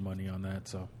want the more money on that.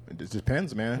 So It just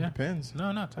depends, man. Yeah. It depends.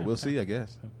 No, not time. We'll see, I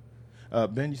guess.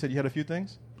 Ben, you said you had a few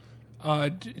things?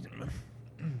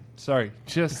 Sorry,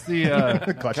 just the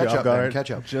Caught you Catch off up, guard. man. Catch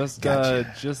up. just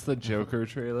Gotcha. just the Joker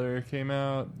trailer came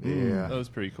out. Yeah. That was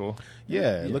pretty cool.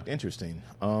 Yeah, it looked interesting.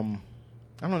 I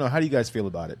don't know. How do you guys feel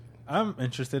about it? I'm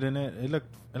interested in it. It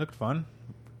looked fun.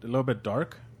 A little bit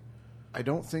dark. I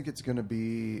don't think it's going to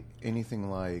be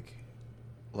anything like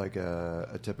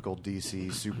a typical DC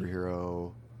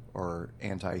superhero or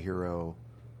anti-hero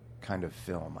kind of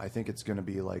film. I think it's going to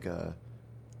be like a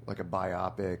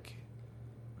biopic,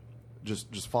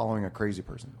 just following a crazy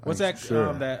person. I What's think- that?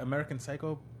 Sure. That American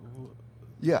Psycho.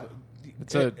 Yeah.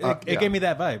 It's It a yeah. gave me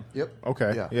that vibe. Yep.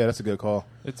 Okay. Yeah. Yeah, that's a good call.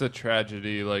 it's a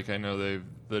tragedy. Like I know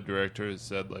the director has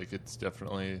said like it's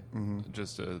definitely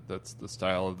just that's the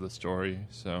style of the story.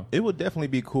 So It would definitely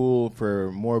be cool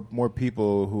for more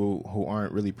people who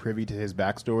aren't really privy to his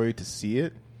backstory to see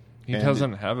it. he And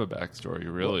doesn't have a backstory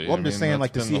really. Well, I'm just saying, that's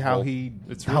like, to been see the how whole- he-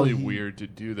 It's how really he- weird to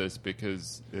do this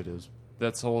because It is.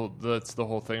 that's the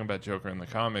whole thing about Joker in the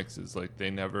comics is like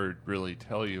they never really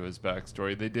tell you his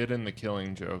backstory. They did in the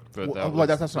Killing Joke, but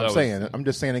That's what I'm saying. I'm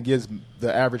just saying it gives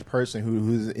the average person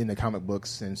who's in the comic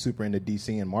books and super into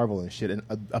DC and Marvel and shit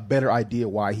a better idea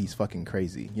why he's fucking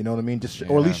crazy. You know what I mean? Just or at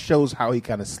Yeah. least shows how he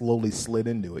kind of slowly slid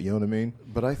into it. You know what I mean?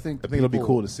 But I think it'll be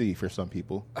cool to see for some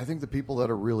people. I think the people that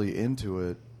are really into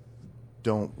it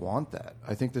don't want that.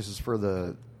 I think this is for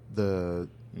the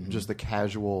just the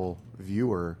casual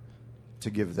viewer to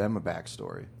give them a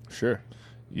backstory. Sure.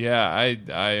 Yeah,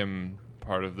 I am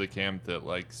part of the camp that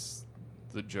likes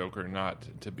the Joker not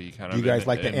to be kind of. Do you guys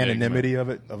like the enigma. anonymity of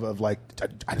it? Of like,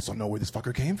 I just don't know where this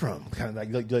fucker came from. Kind of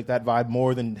like, do you like that vibe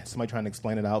more than somebody trying to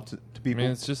explain it out to I people?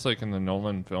 mean, it's just like in the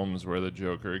Nolan films where the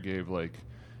Joker gave like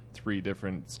 3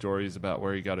 different stories about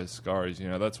where he got his scars. You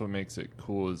know, that's what makes it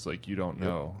cool. Is like you don't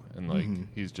know, and like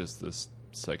he's just this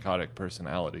psychotic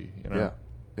personality. You know, Yeah.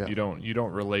 Yeah. you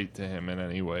don't relate to him in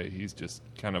any way. He's just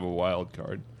kind of a wild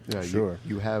card. Yeah, Sure.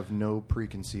 You have no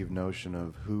preconceived notion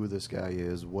of who this guy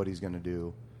is, what he's going to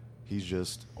do. He's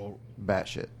just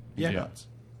batshit. He's Yeah. nuts.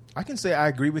 I can say I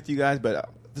agree with you guys, but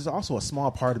there's also a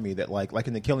small part of me that like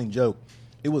in the Killing Joke,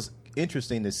 it was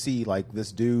interesting to see like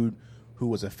this dude who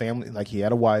was a family, like he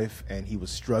had a wife and he was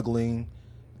struggling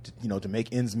to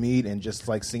make ends meet, and just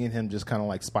like seeing him just kind of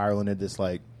like spiraling into this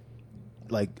like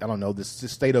I don't know, this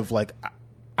state of like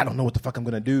I don't know what the fuck I'm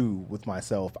gonna do with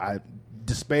myself. I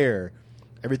despair.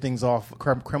 Everything's off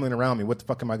crumbling around me. What the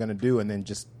fuck am I gonna do? And then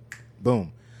just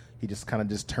boom, he just kind of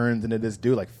just turns into this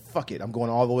dude like fuck it. I'm going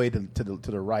all the way to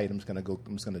the right. I'm just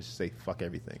gonna say fuck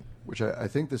everything. Which I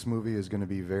think this movie is going to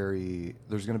be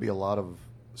there's going to be a lot of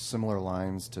similar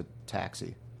lines to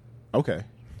Taxi. Okay,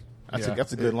 Yeah.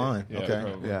 that's a good line. Yeah, okay,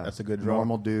 probably. Yeah. that's a good draw.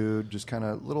 Normal dude, just kind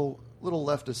of little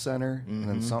left of center, and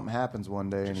then something happens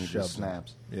one day and he shoves just him.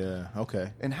 snaps. Yeah.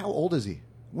 Okay. And how old is he?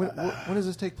 When does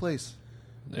this take place?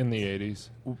 In the 80s.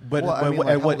 But Well, I mean, like,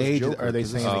 at how what was age Joker? are they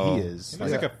 'Cause saying this- that he Oh. is?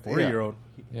 He's like a 40-year-old.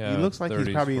 Yeah, He looks like 30s,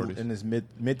 he's probably 40s. in his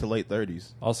mid to late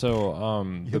 30s. Also,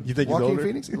 You think he's Joaquin older?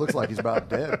 Phoenix? He looks like he's about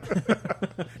dead.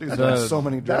 Dude's The- done so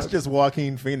many drugs. That's just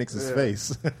Joaquin Phoenix's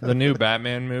face. the new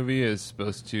Batman movie is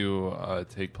supposed to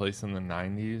take place in the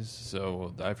 90s,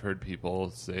 so I've heard people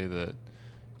say that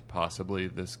possibly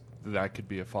that could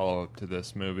be a follow-up to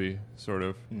this movie, sort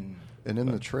of. And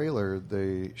in the trailer,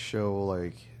 they show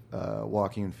like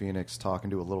Joaquin Phoenix talking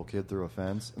to a little kid through a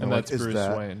fence, And they're that's Bruce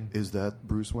Wayne. Is that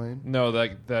Bruce Wayne? No,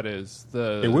 that is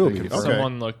the. It will be, okay.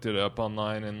 Someone looked it up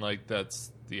online, and like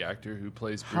that's the actor who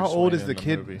plays. Bruce How old Wayne is in the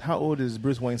kid? movie. How old is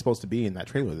Bruce Wayne supposed to be in that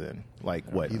trailer? Then, like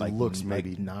what? He like looks like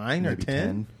maybe 9 or maybe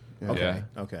 10? Yeah. Okay.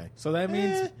 Yeah. Okay. So that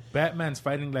means Batman's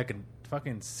fighting like a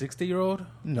fucking 60-year-old.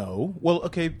 No. Well,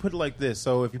 okay. Put it like this.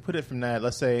 So if you put it from that,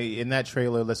 let's say in that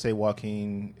trailer, let's say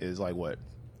Joaquin is like what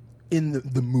in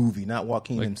the movie, not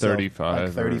Joaquin Like himself, 35 like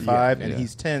or- 35, and yeah.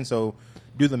 he's 10. So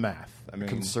do the math. I mean,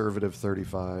 Conservative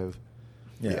 35.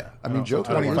 yeah. I mean,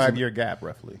 Joker 25-year gap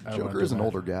roughly. I don't wanna Joker do is an math.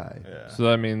 older guy. Yeah. So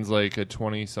that means like a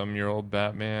 20-some-year-old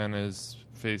Batman is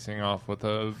facing off with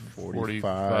a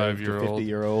 45 to 45-year-old.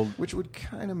 50-year-old. Which would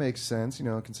kind of make sense,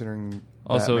 considering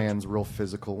Also- Batman's real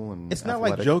physical and It's not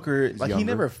like athletic. Joker. He's Like he younger.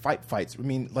 never fights. I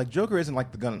mean, like Joker isn't like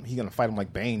he's gonna fight him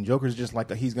like Bane. Joker's just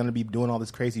like he's gonna be doing all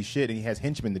this crazy shit, and he has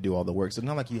henchmen to do all the work. So it's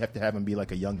not like you have to have him be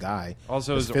like a young guy,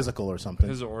 Also, that's his- physical or something.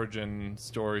 His origin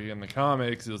story in the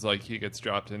comics is like he gets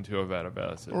dropped into a vat of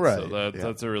acid. Right, So yeah.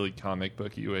 that's a really comic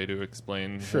booky way to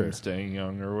explain Sure. him staying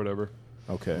young or whatever.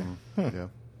 Okay, Yeah. there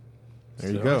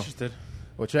Still you go. Interested.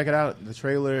 Well, check it out. The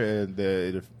trailer,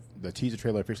 the teaser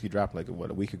trailer officially dropped like a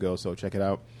week ago. So check it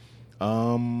out.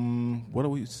 What do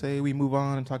we say? We move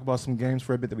on and talk about some games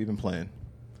for a bit that we've been playing.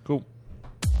 Cool.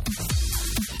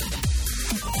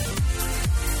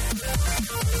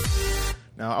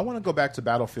 Now, I want to go back to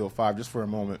Battlefield 5 just for a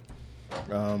moment.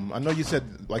 I know you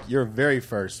said like your very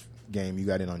first game you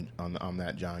got in on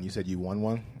that, John. You said you won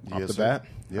one off Yes, the sir. bat.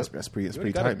 Yep. That's pretty. That's You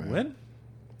pretty got tight, a man. win?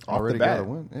 Off Already the bat. got a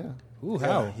win. Yeah. Ooh, Yeah,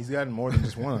 how? he's gotten more than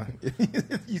just one.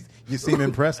 you seem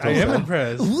impressed. I am also.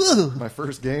 impressed. My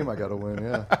first game, I got a win.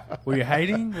 Yeah. Were you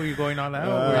hiding? Were you going all out?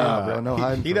 Nah, bro, no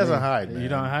hiding He from doesn't me. hide. Man. You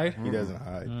don't hide? He doesn't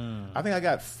hide. I think I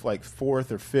got like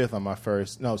fourth or fifth on my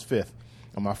first. No, it was fifth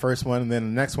on my first one, and then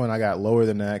the next one I got lower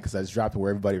than that because I just dropped it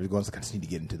where everybody was going. So I just need to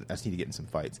get in some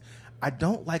fights. I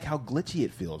don't like how glitchy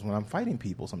it feels when I'm fighting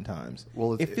people. Sometimes,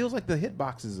 Well, it feels like the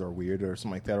hitboxes are weird or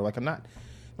something like that, or like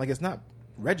it's not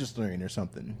registering or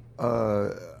something.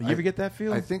 You ever get that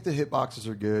feel? I think the hitboxes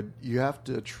are good. You have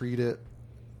to treat it.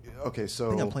 Okay, so I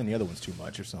think I'm playing the other ones too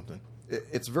much or something.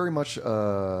 it's very much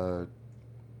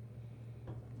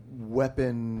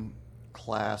weapon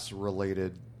class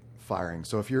related firing.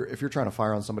 So if you're trying to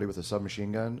fire on somebody with a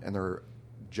submachine gun and they're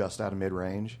just out of mid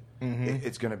range,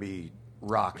 it's going to be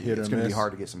rocky. Hit or It's going to be miss.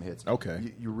 hard to get some hits.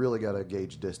 Okay. You really got to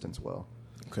gauge distance well.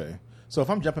 Okay. So if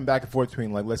I'm jumping back and forth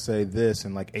between, like, let's say this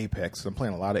and, like, Apex, I'm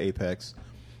playing a lot of Apex,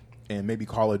 and maybe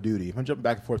Call of Duty. If I'm jumping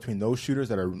back and forth between those shooters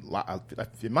that are,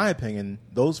 in my opinion,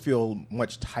 those feel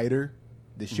much tighter.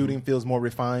 The shooting feels more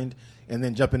refined. And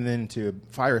then jumping into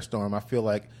Firestorm, I feel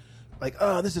like,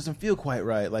 oh, this doesn't feel quite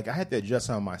right. Like, I had to adjust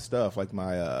some of my stuff, like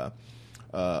my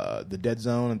the dead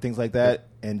zone and things like that,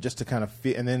 and just to kind of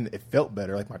feel, and then it felt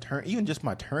better. Like my turn, even just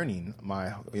my turning,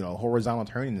 my horizontal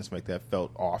turning and stuff like that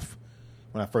felt off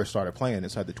when I first started playing it.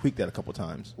 So I had to tweak that a couple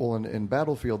times. Well, in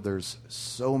Battlefield, there's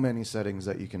so many settings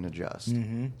that you can adjust.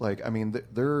 Like, I mean,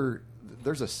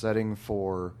 there's a setting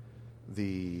for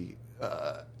the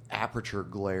aperture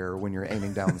glare when you're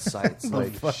aiming down the sights.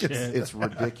 Like, it's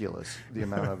ridiculous the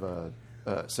amount of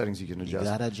settings you can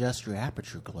adjust. adjust your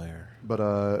aperture glare. But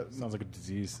Sounds like a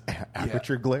disease.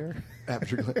 Aperture glare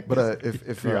aperture glare. But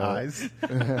if for your eyes.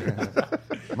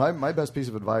 my best piece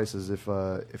of advice is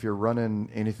if you're running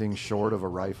anything short of a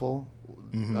rifle,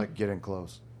 like get in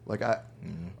close. Like I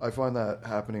find that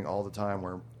happening all the time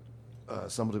where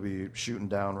somebody will be shooting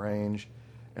down range,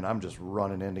 and I'm just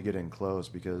running in to get in close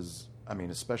because I mean,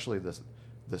 especially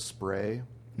the spray,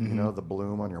 the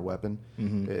bloom on your weapon,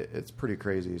 it's pretty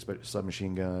crazy. Especially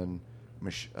submachine gun,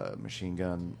 machine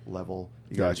gun level,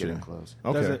 you gotta Gotcha. get in close.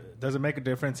 Okay. Does it make a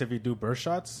difference if you do burst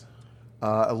shots?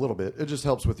 A little bit. It just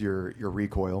helps with your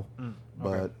recoil. But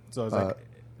Okay. So it's like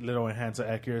little enhance of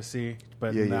accuracy,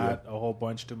 but Yeah, yeah, not a whole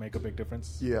bunch to make a big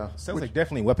difference. yeah, Sounds like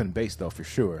definitely weapon based though, for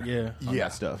sure. Yeah. On Yeah.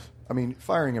 that stuff. I mean,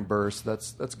 firing in bursts,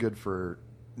 that's good for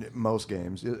most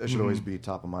games. It should always be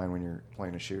top of mind when you're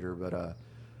playing a shooter. But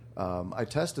I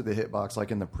tested the hitbox like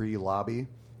in the pre-lobby.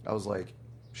 I was like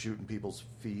shooting people's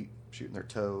feet, shooting their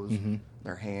toes,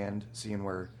 their hand, seeing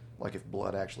where, like, if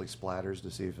blood actually splatters to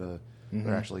see if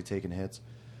they're actually taking hits.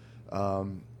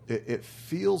 It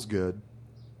feels good,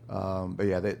 but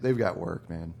yeah, they've got work,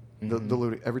 man. The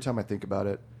looting. Every time I think about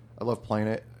it, I love playing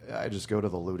it. I just go to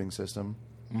the looting system,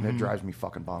 and it drives me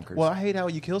fucking bonkers. Well, I hate how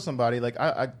you kill somebody. Like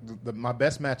my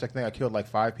best match, I think I killed like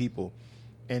 5 people,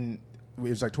 and it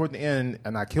was like toward the end,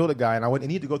 and I killed a guy, and I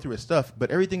need to go through his stuff,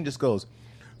 but everything just goes,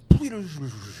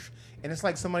 and it's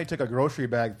like somebody took a grocery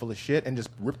bag full of shit and just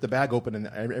ripped the bag open, and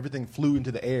everything flew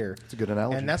into the air. It's a good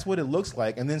analogy. And that's what it looks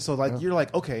like. And then so like you're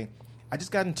like, okay, I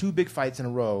just got in 2 big fights in a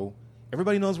row.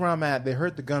 Everybody knows where I'm at. They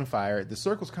heard the gunfire. The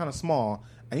circle's kind of small.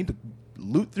 I need to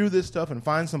loot through this stuff and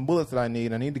find some bullets that I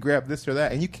need. I need to grab this or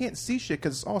that. And you can't see shit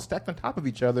because it's all stacked on top of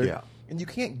each other. Yeah. And you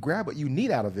can't grab what you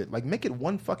need out of it. Like, make it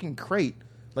one fucking crate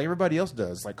like everybody else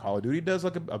does. Like Call of Duty does,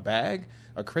 like a bag,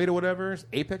 a crate or whatever.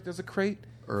 Apex does a crate.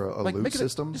 or a Like, loot make it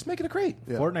system. just make it a crate.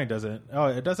 Yeah. Fortnite doesn't. Oh,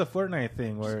 it does a Fortnite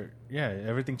thing where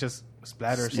everything just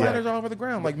splatters. Splatters all over the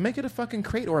ground. Like, make it a fucking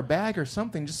crate or a bag or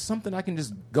something. Just something I can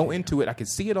just go into it. I can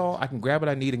see it all. I can grab what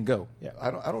I need and go. Yeah. I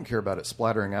don't care about it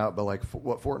splattering out, but like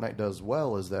what Fortnite does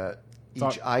well is that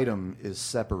each item is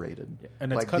separated.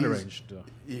 And it's Like color these- ranged.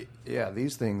 Yeah,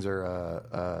 these things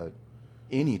are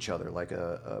in each other. Like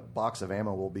a box of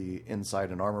ammo will be inside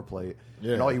an armor plate,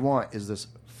 Yeah. and all you want is this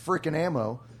freaking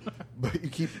ammo, but you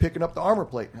keep picking up the armor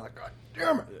plate, and you're like, God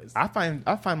damn it!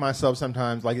 I find myself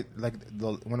sometimes one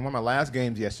of my last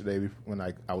games yesterday when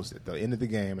I was at the end of the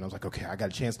game and I was like, okay, I got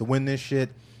a chance to win this shit.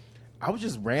 I was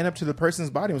just ran up to the person's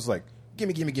body and was like,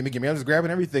 gimme. I was grabbing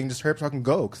everything, just hurry up so I can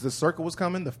go because the circle was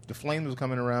coming, the flame was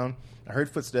coming around. I heard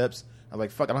footsteps. I was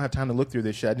like, fuck, I don't have time to look through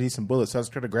this shit. I need some bullets. So I was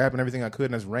trying to grab everything I could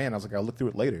and I just ran. I was like, I'll look through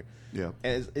it later. Yeah.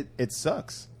 And it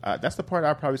sucks. That's the part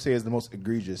I'd probably say is the most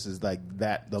egregious is like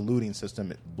that the looting system,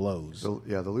 it blows.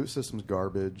 The loot system's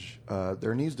garbage.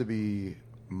 There needs to be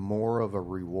more of a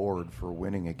reward for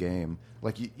winning a game.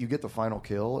 Like you get the final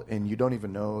kill and you don't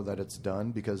even know that it's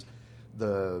done because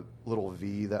the little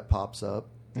V that pops up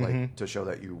like to show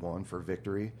that you won for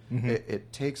victory,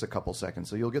 it takes a couple seconds.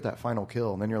 So you'll get that final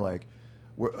kill and then you're like,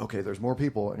 okay, there's more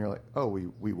people, and you're like, oh,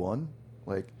 we won.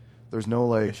 Like, there's no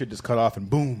like It should just cut off and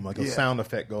boom, like a sound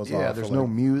effect goes off. yeah. There's for,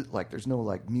 no like, there's no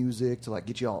like music to like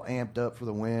get you all amped up for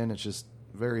the win. It's just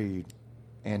very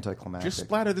anticlimactic. just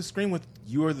splatter the screen with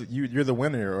you're the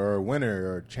winner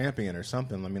or champion or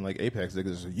something. I mean, like Apex, it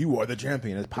goes, you are the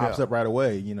champion. It pops Yeah. up right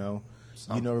away. You know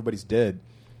everybody's dead.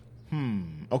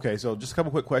 Okay, so just a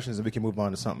couple quick questions, and we can move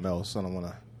on to something else. I don't want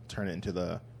to turn it into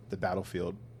the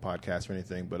Battlefield podcast or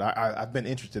anything, but I've been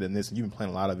interested in this, and you've been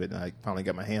playing a lot of it, and I finally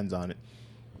got my hands on it.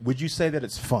 Would you say that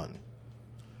it's fun?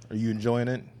 Are you enjoying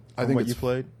it? I think what it's, you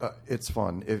played. It's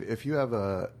fun. If you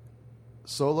have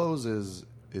solos is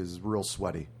real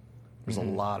sweaty. There's a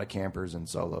lot of campers in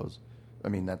solos. I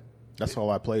mean That's all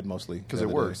I played mostly because the it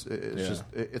other works. day. It's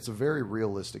it's a very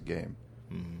realistic game.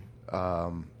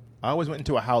 I always went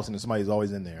into a house and somebody's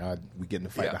always in there. We get in a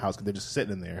fight in Yeah. the house because they're just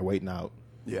sitting in there waiting out.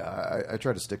 Yeah, I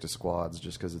try to stick to squads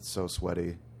just because it's so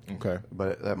sweaty. Okay.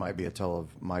 But that might be a tell of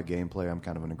my gameplay. I'm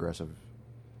kind of an aggressive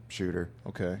shooter.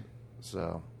 Okay.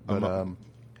 So, but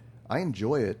I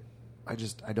enjoy it.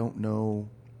 I don't know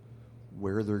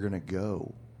where they're gonna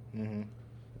go.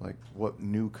 Like, what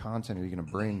new content are you gonna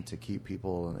bring to keep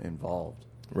people involved?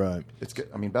 Right. It's good.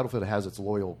 I mean, Battlefield has its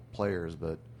loyal players,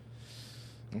 but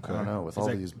Okay. I don't know with all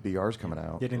like- these BRs coming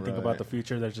out. They didn't think Right. about the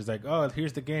future. They're just like, oh,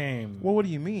 here's the game. Well, what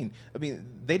do you mean? I mean,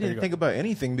 they you didn't go. think about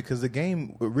anything because the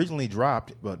game originally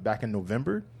dropped, but back in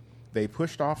November, they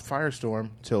pushed off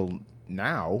Firestorm till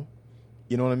now.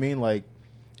 You know what I mean? Like,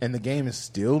 and the game is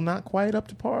still not quite up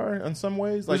to par in some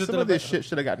ways. Like, Was it some the of this deve- shit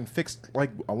should have gotten fixed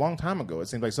like a long time ago. It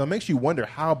seems like so. It makes you wonder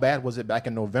how bad was it back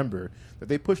in November that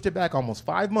they pushed it back almost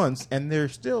 5 months, and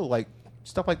there's still like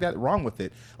stuff like that wrong with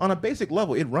it. On a basic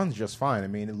level, it runs just fine. I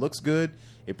mean, it looks good,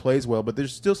 it plays well, but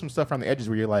there's still some stuff around the edges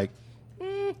where you're like,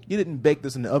 you didn't bake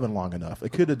this in the oven long enough.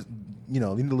 It could have, needed a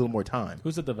little more time.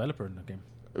 Who's the developer in the game?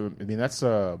 I mean, that's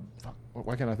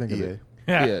why can't I think of EA. it?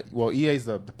 Yeah. Well, EA's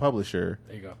the publisher.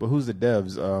 There you go. But who's the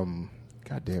devs?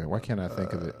 God damn it! Why can't I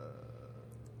think of it?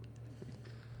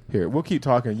 Here, we'll keep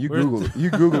talking. You Google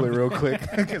it real quick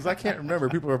because I can't remember.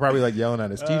 People are probably like yelling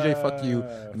at us. TJ, fuck you.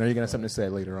 I know you're gonna have something to say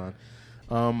later on.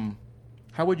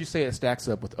 How would you say it stacks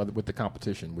up with the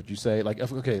competition? Would you say let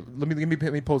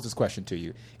me pose this question to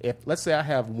you. If let's say I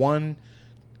have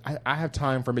I have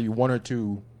time for maybe one or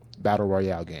two battle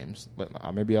royale games.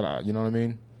 Maybe you know what I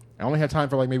mean. I only have time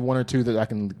for like maybe one or two that I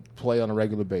can play on a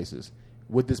regular basis.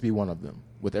 Would this be one of them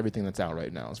with everything that's out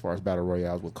right now as far as battle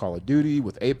royales with Call of Duty,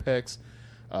 with Apex,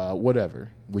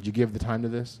 whatever? Would you give the time to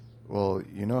this? Well,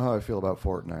 you know how I feel about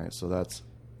Fortnite, so that's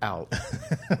out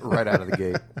right out of the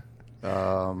gate.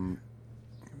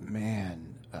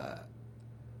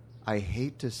 I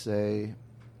hate to say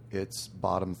it's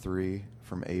bottom three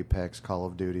from Apex, Call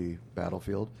of Duty,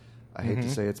 Battlefield. I hate to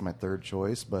say it's my third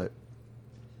choice, but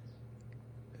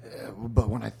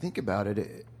when I think about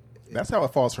it, That's how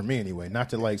it falls for me anyway. Not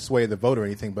to like sway the vote or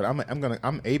anything, but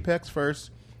I'm Apex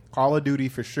first, Call of Duty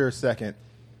for sure second.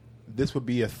 This would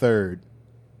be a third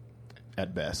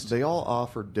at best. they all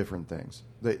offer different things.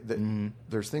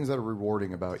 There's things that are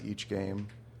rewarding about each game,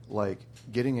 like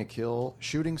getting a kill,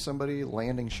 shooting somebody,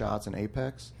 landing shots in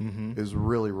Apex is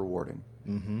really rewarding.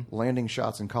 Landing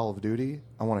shots in Call of Duty,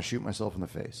 I want to shoot myself in the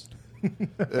face.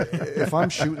 If I'm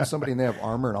shooting somebody and they have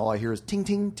armor and all I hear is ting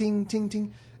ting ting ting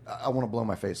ting, I want to blow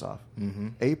my face off.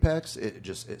 Apex,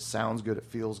 it sounds good, it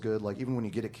feels good. Like even when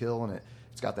you get a kill and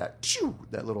it's got that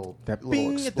little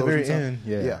bing explosion at the very sound.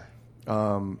 end.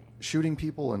 Yeah. Shooting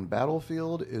people in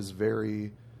Battlefield is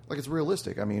very it's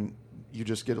realistic. I mean, you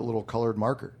just get a little colored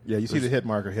marker. Yeah, you see the hit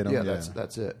marker hit them. Yeah,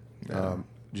 that's it. Yeah.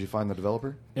 Did you find the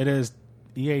developer? It is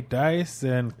EA Dice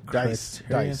and Dice.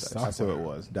 Criterion That's who Software. it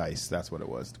was. Dice. That's what it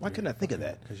was. Why couldn't I think of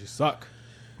that? Because you suck.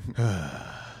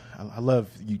 I love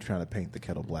you trying to paint the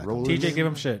kettle black. Roll TJ, give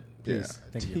him shit, Yeah. please.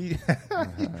 Thank you.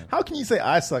 How can you say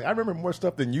I suck? I remember more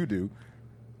stuff than you do.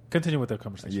 Continue with the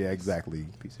conversation. Yeah, exactly.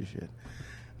 Piece of shit.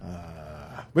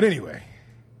 But anyway,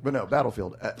 But no,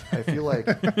 Battlefield. I feel like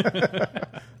out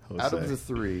of Jose. the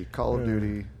three, Call of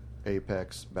Duty,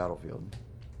 Apex, Battlefield.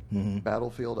 Mm-hmm.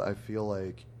 Battlefield, I feel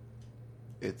like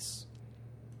it's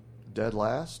dead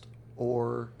last,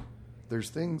 or there's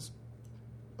things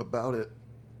about it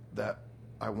that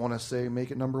I want to say make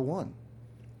it number one.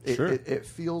 Sure. It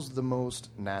feels the most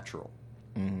natural.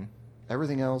 Mm-hmm.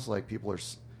 Everything else, like people are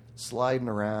sliding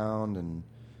around, and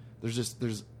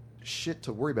there's shit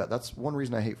to worry about. That's one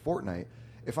reason I hate Fortnite.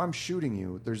 If I'm shooting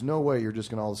you, there's no way you're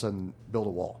just going to all of a sudden build a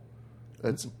wall.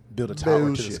 It's Build a tower to the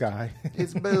bullshit. sky.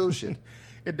 It's bullshit.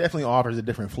 It definitely offers a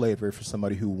different flavor for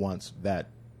somebody who wants that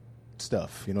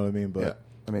stuff. You know what I mean? But Yeah.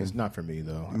 I mean, it's not for me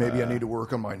though. Maybe I need to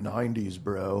work on my 90s,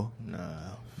 bro. No,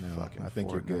 Fucking I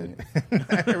think you're good.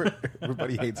 Fortnite.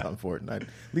 Everybody hates on Fortnite. At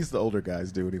least the older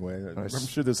guys do anyway. I'm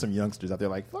sure there's some youngsters out there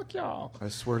like, fuck y'all. I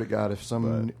swear to God,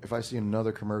 if I see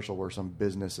another commercial where some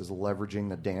business is leveraging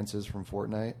the dances from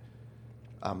Fortnite,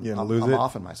 I'm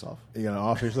offing myself. You gonna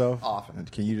off yourself? Offing.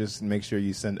 And can you just make sure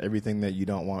you send everything that you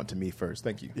don't want to me first?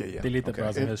 Thank you. Yeah. Delete the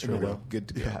browser history, Good to though. go. Good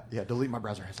to go. Yeah, delete my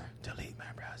browser history. Delete my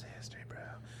browser history, bro.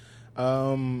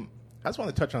 I just want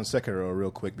to touch on Sekiro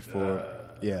real quick before.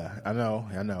 Yeah, I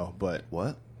know, but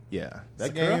What? yeah,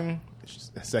 that Sekiro? game,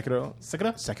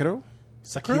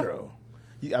 Sekiro.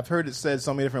 I've heard it said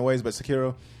so many different ways, but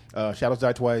Sekiro, Shadows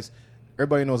Die Twice.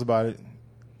 Everybody knows about it.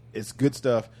 It's good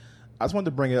stuff. I just wanted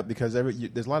to bring it up because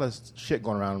there's a lot of shit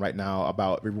going around right now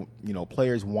about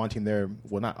players wanting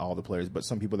not all the players, but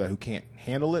some people who can't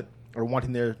handle it are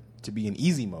wanting there to be an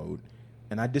easy mode,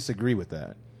 and I disagree with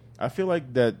that. I feel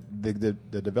like that the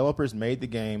developers made the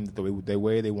game the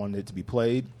way they wanted it to be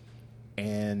played,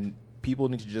 and people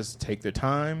need to just take their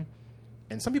time.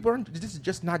 And some people aren't. This is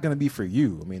just not going to be for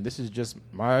you. I mean, this is just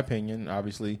my opinion,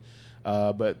 obviously,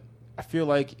 but I feel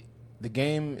like the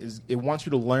game it wants you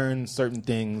to learn certain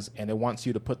things, and it wants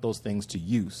you to put those things to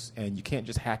use, and you can't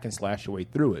just hack and slash your way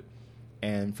through it.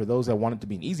 And for those that want it to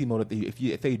be an easy mode,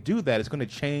 if they do that, it's going to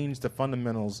change the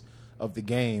fundamentals of the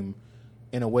game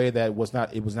in a way that was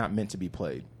not meant to be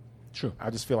played. True.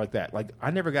 I just feel like that. Like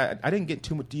I didn't get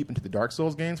too much deep into the Dark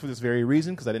Souls games for this very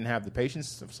reason, because I didn't have the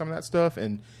patience of some of that stuff,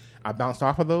 and I bounced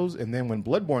off of those. And then when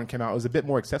Bloodborne came out, it was a bit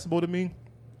more accessible to me,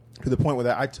 to the point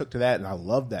where I took to that and I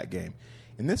loved that game.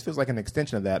 And this feels like an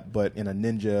extension of that, but in a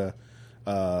ninja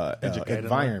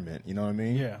environment. You know what I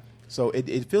mean? Yeah. So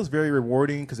it feels very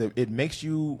rewarding because it makes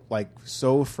you like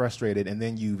so frustrated, and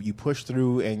then you push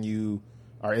through and you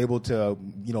are able to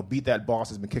beat that boss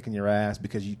that's been kicking your ass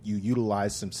because you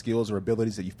utilize some skills or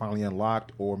abilities that you finally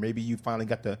unlocked, or maybe you finally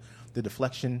got the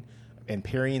deflection and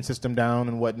parrying system down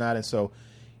and whatnot, and so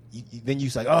then you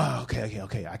say, oh,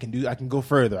 okay, I can go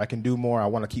further, I can do more, I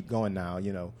want to keep going now,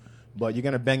 but you're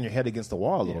gonna bang your head against the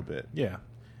wall a little bit. Yeah.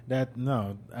 I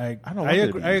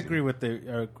agree with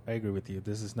you.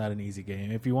 This is not an easy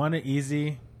game. If you want it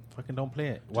easy, fucking don't play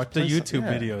it. Watch the YouTube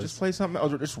videos. Just play something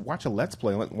else, or just watch a Let's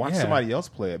Play. Like watch somebody else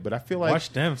play it. But I feel like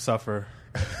watch them suffer.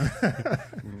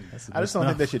 I just don't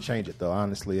think they should change it, though.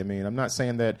 Honestly, I mean, I'm not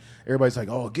saying that everybody's like,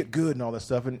 "Oh, get good" and all that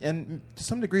stuff. And to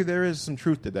some degree, there is some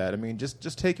truth to that. I mean,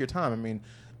 just take your time. I mean,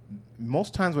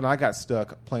 most times when I got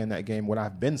stuck playing that game, when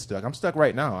I've been stuck, I'm stuck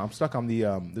right now. I'm stuck on the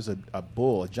there's a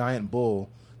giant bull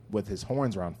with his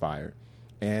horns are on fire,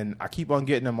 and I keep on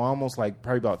getting him almost like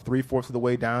probably about 3/4 of the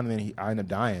way down, and then I end up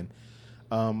dying.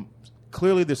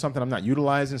 Clearly, there's something I'm not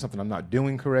utilizing, something I'm not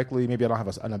doing correctly. Maybe I don't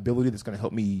have an ability that's going to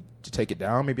help me to take it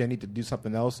down. Maybe I need to do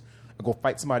something else, or go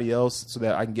fight somebody else so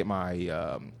that I can get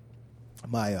my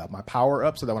my power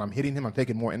up, so that when I'm hitting him, I'm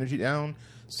taking more energy down.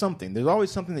 Something. There's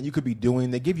always something that you could be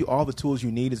doing. They give you all the tools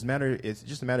you need. It's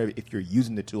just a matter of if you're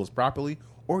using the tools properly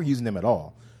or using them at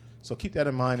all. So keep that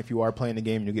in mind if you are playing the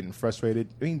game and you're getting frustrated.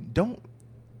 I mean,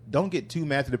 don't get too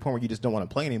mad to the point where you just don't want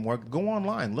to play anymore. Go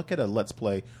online, look at a Let's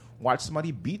Play, watch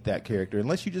somebody beat that character.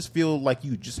 Unless you just feel like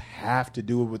you just have to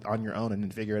do it on your own and then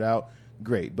figure it out,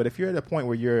 great. But if you're at a point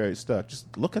where you're stuck,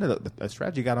 just look at a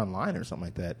strategy you got online or something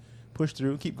like that. Push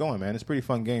through, keep going, man. It's a pretty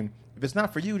fun game. If it's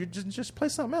not for you, just play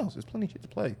something else. There's plenty of shit to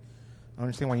play. I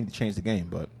understand why you need to change the game,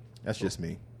 but that's just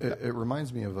me. It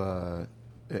reminds me of,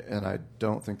 and I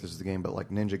don't think this is the game, but like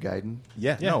Ninja Gaiden.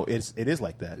 Yeah. No, it is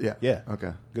like that. Yeah.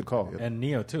 Okay. Good call. And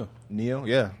Neo too. Neo,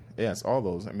 yeah, it's all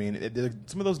those. I mean,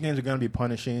 some of those games are going to be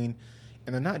punishing,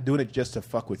 and they're not doing it just to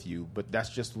fuck with you, but that's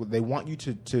just what they want you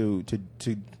to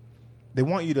they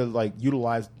want you to like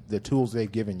utilize the tools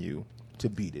they've given you to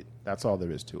beat it. That's all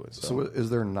there is to it. So is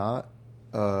there not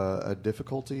a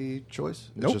difficulty choice?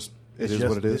 Nope. It is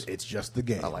what it is. It's just the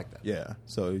game. I like that. Yeah.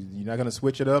 So you're not going to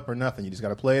switch it up or nothing. You just got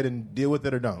to play it and deal with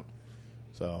it or don't.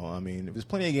 So, I mean, there's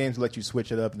plenty of games that let you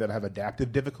switch it up that have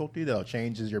adaptive difficulty that'll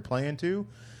change as you're playing too.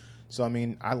 So, I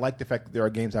mean, I like the fact that there are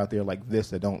games out there like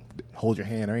this that don't hold your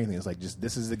hand or anything. It's like, just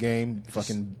this is the game,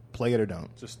 fucking play it or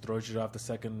don't. Just throws you off the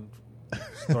second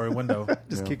story window.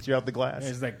 Just kicks you out the glass.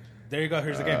 It's like, there you go,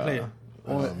 here's the game, play it.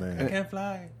 Oh, man. I can't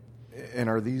fly. And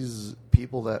are these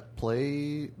people that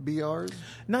play BRs?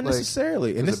 Not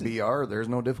necessarily. And Because a BR, there's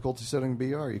no difficulty setting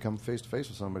BR. You come face to face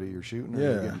with somebody, you're shooting or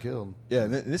you're getting killed. Yeah,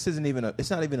 this isn't even it's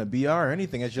not even a BR or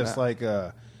anything. It's just like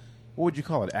what would you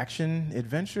call it? Action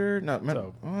adventure? Not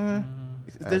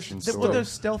there's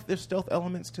stealth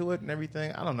elements to it and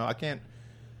everything. I don't know. I can't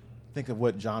think of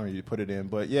what genre you put it in,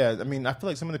 but yeah, I mean, I feel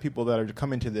like some of the people that are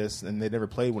coming to this and they never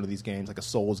played one of these games, like a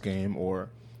Souls game or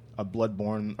a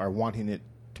Bloodborne, are wanting it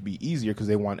to be easier because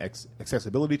they want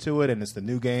accessibility to it, and it's the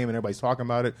new game and everybody's talking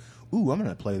about it. Ooh, I'm going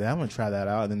to play that. I'm going to try that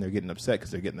out. And then they're getting upset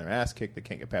because they're getting their ass kicked. They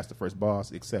can't get past the first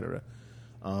boss, etc.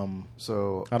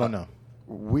 So I don't know.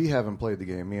 We haven't played the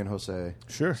game, me and Jose.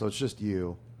 Sure. So it's just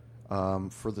you.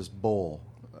 For this bowl,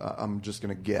 I'm just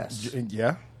going to guess.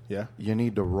 Yeah. You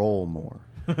need to roll more.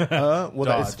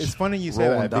 It's funny you say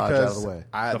Roll that and dodge because out of the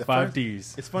way. The 5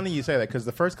 Ds. It's funny you say that because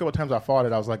the first couple of times I fought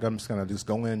it, I was like, I'm just gonna just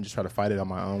go in and just try to fight it on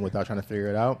my own without trying to figure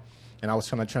it out. And I was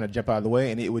trying to jump out of the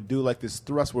way, and it would do like this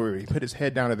thrust where he put his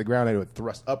head down to the ground and it would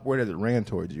thrust upward as it ran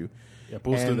towards you. Yeah,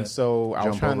 boosted and it. so I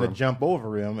was trying to over him. jump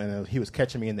over him, and he was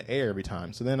catching me in the air every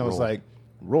time. So then I was like,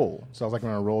 roll. So I was like, I'm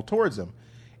gonna roll towards him.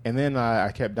 And then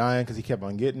I kept dying because he kept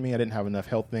on getting me. I didn't have enough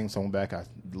health things, so I went back. I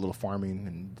did a little farming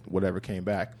and whatever came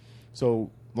back.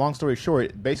 So long story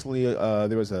short, basically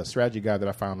there was a strategy guide that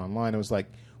I found online. It was like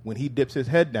when he dips his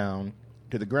head down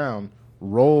to the ground,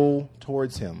 roll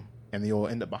towards him, and you'll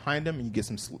end up behind him, and you get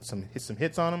some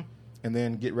hits on him, and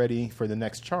then get ready for the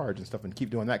next charge and stuff, and keep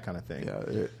doing that kind of thing.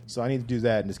 Yeah, so I need to do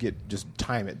that and just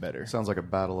time it better. Sounds like a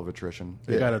battle of attrition.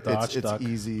 You gotta dodge, it's duck.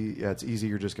 easy. Yeah, it's easy.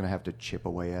 You're just going to have to chip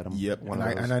away at them. Yep,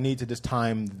 and I need to just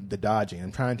time the dodging.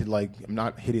 I'm trying to I'm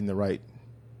not hitting the right.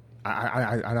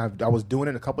 I was doing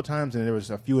it a couple times, and there was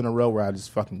a few in a row where I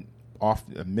just fucking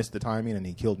missed the timing, and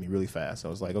he killed me really fast. So I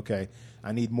was like, okay,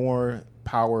 I need more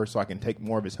power so I can take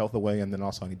more of his health away, and then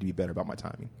also I need to be better about my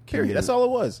timing. Period. That's all it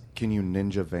was. Can you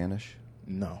ninja vanish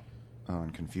No.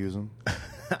 and confuse them?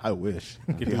 I wish.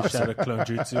 Can do shadow clone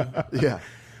jutsu. Yeah.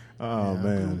 Oh,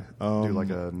 man. Do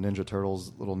like a Ninja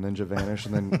Turtles little ninja vanish,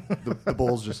 and then the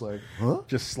bull's just like, huh?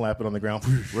 Just slap it on the ground.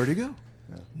 Where'd he go?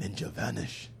 Ninja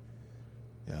vanish.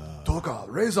 Toka,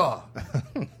 Razor.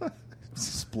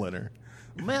 Splinter.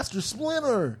 Master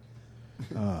Splinter.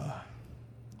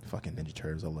 Fucking Ninja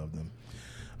Turtles. I love them.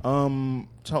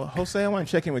 So Jose, I want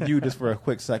to check in with you just for a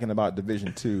quick second about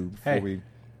Division 2 before Hey.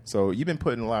 So you've been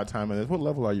putting a lot of time in this. What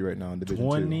level are you right now in Division 2?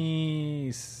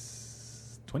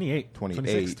 28.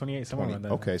 26, 28, somewhere around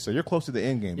that. Okay, so you're close to the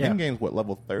end game. Yeah. End game's what,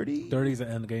 level 30? 30 is the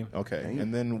end game. Okay,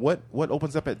 and then what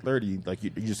opens up at 30? Like you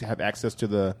just have access to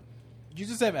the You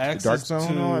just have access Dark Zone to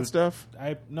and all that stuff?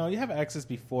 No, you have access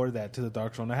before that to the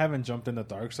Dark Zone. I haven't jumped in the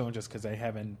Dark Zone just because it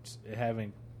haven't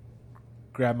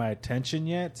grabbed my attention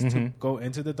yet to go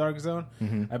into the Dark Zone.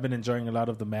 I've been enjoying a lot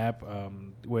of the map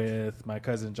with my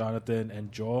cousin Jonathan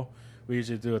and Joel. We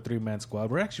usually do a 3-man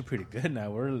squad. We're actually pretty good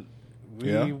now. We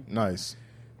nice.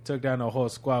 took down a whole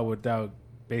squad without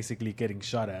basically getting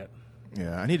shot at.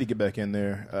 Yeah, I need to get back in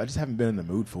there. I just haven't been in the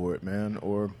mood for it, man.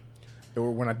 Or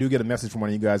when I do get a message from one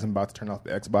of you guys, I'm about to turn off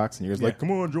the Xbox, and you're just like,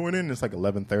 come on, join in. And it's like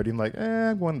 11:30. I'm like,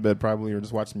 I'm going to bed probably, or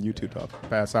just watch some YouTube talk,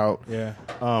 pass out. Yeah.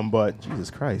 But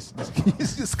Jesus Christ, you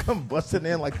just come busting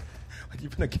in like you're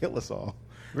going to kill us all.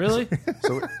 Really?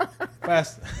 So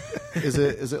Fast. is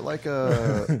it like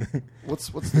what's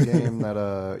the game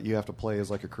that you have to play as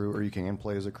like a crew, or you can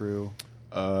play as a crew,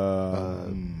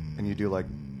 and you do like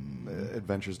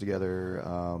adventures together?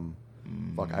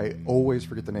 Fuck, I always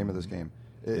forget the name of this game.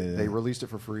 They released it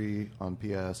for free on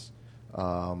PS.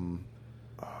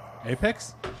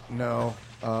 Apex? No.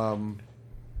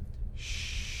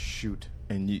 Shoot.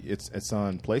 And it's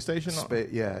on PlayStation?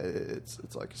 Yeah,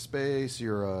 it's like space.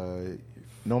 You're a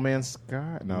No Man's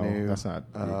Sky? No, that's not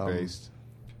based.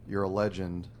 You're a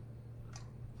legend.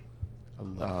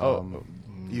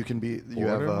 You can be. You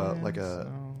have like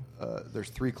a. There's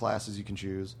 3 classes you can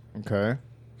choose. Okay.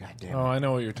 God damn. Oh, I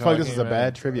know what you're I feel talking like this is a about.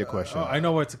 bad trivia question. Oh, I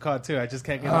know what it's called too. I just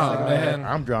can't get Oh, it. man.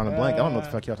 I'm drawing a blank. I don't know what the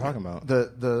fuck y'all talking about.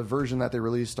 The version that they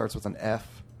released starts with an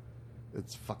F.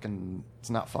 It's fucking.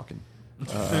 It's not fucking.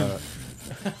 Damn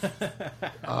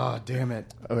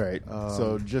it. All right.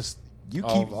 So just You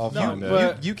I'll keep find it.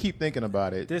 but- you keep thinking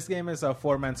about it. This game is a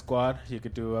 4-man squad. You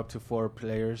could do up to 4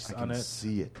 players I on can it.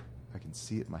 see it. I can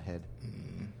see it in my head.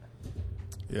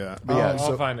 Yeah, But yeah, I'll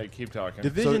so- find it. Keep talking.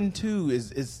 Division 2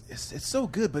 is it's so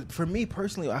good, but for me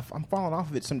personally, I'm falling off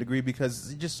of it to some degree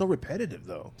because it's just so repetitive,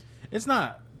 though. It's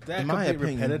not that In my complete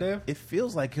opinion, repetitive. it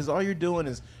feels like because all you're doing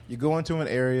is you go into an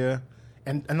area,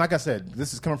 and like I said,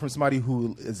 this is coming from somebody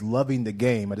who is loving the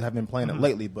game. I just haven't been playing it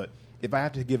lately, but if I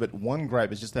have to give it one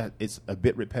gripe, it's just that it's a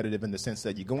bit repetitive in the sense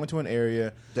that you go into an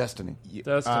area. Destiny.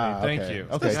 Destiny, thank okay. you.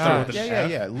 Okay, Gosh.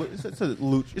 yeah. It's a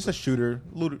loot. It's a shooter,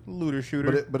 looter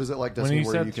shooter. But is it like When Destiny you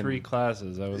where said you can 3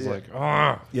 classes, I was Yeah. like,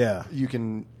 ah. yeah, you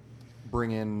can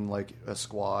bring in like a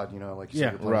squad, you know, like you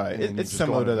Yeah. said, you're playing, right. and you It's just go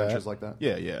similar on to that. adventures like that.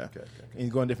 Yeah, yeah. Okay. And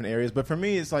you go in different areas, but for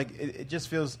me, it's like it just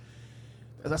feels.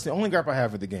 That's the only gripe I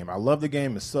have with the game. I love the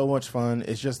game. It's so much fun.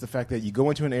 It's just the fact that you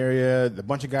go into an area, the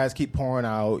bunch of guys keep pouring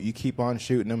out. You keep on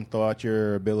shooting them, throw out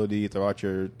your ability, throw out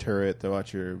your turret, throw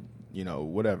out your,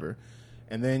 whatever.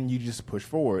 And then you just push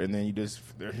forward. And then you just,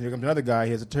 here comes another guy.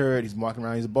 He has a turret. He's walking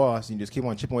around. He's a boss. And you just keep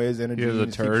on chipping away his energy. He has a you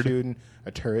just keep turd? shooting.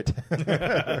 A turret.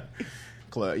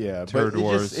 Yeah. Turd but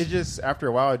wars. it just, after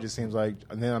a while, it just seems like,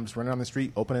 and then I'm just running on the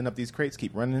street, opening up these crates,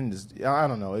 keep running. Just, I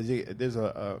don't know. There's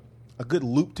a good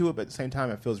loop to it, but at the same time,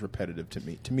 it feels repetitive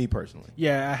to me personally.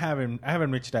 Yeah, I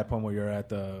haven't reached that point where you're at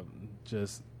the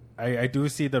just. I do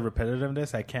see the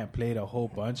repetitiveness. I can't play it a whole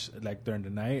bunch like during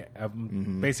the night.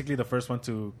 I'm basically the first one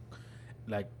to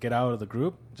like get out of the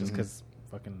group just because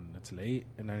fucking it's late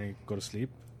and then I go to sleep.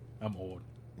 I'm old.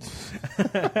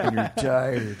 And you're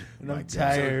tired. And I'm God.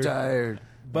 tired. So tired.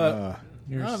 But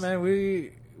no, man,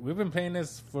 we've been playing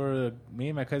this for me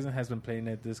and my cousin has been playing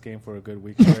this game for a good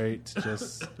week straight.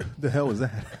 Just The hell was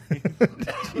that?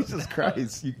 Jesus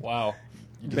Christ! Wow.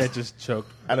 that just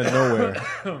choked. Out of nowhere.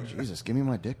 Jesus, give me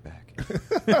my dick back.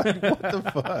 What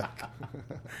the fuck?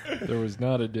 There was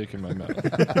not a dick in my mouth.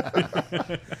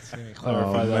 Just gonna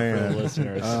clarify that for the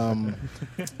listeners.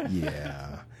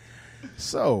 Yeah.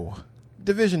 So,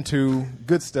 Division 2,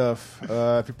 good stuff. If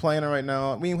you're playing it right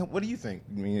now, I mean, what do you think?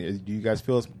 I mean, do you guys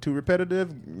feel it's too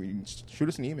repetitive? Shoot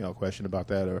us an email question about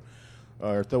that,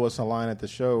 or throw us a line at the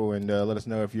show and let us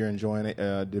know if you're enjoying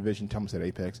Division. Tom said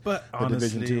Apex, But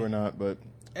Division honestly, 2 or not. But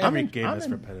Every game is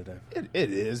repetitive. It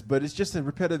is, but it's just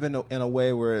repetitive in a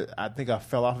way where I think I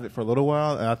fell off of it for a little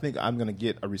while, and I think I'm going to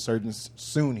get a resurgence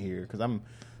soon here because I'm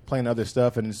playing other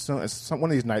stuff, and one of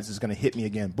these nights is going to hit me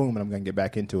again, boom, and I'm going to get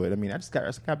back into it. I mean, I just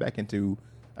got back into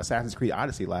Assassin's Creed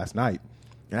Odyssey last night,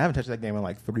 and I haven't touched that game in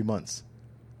like 3 months.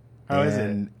 How is it?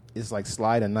 And it's like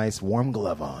slide a nice warm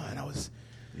glove on. I was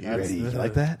ready. You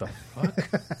like that? The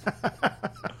fuck?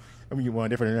 I mean, you want a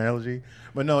different analogy,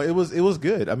 but no, it was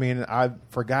good. I mean, I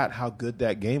forgot how good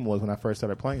that game was when I first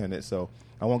started playing it, so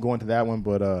I won't go into that one.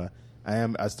 But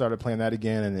I started playing that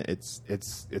again, and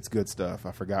it's good stuff.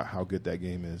 I forgot how good that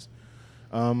game is.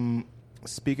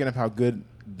 Speaking of how good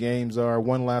games are,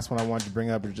 one last one I wanted to bring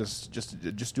up is just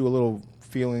do a little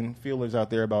feelers out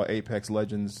there about Apex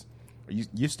Legends.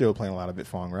 You're still playing a lot of it,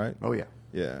 Fong, right? Oh, yeah.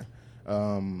 Yeah.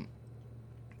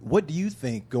 What do you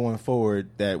think going forward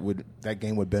that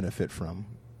game would benefit from?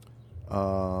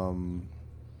 I'm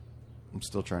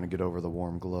still trying to get over the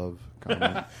warm glove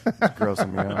comment. It's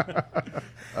grossing me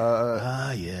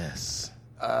out. Yes.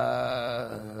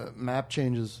 Map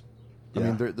changes. Yeah. I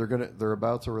mean, they're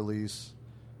about to release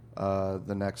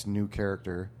the next new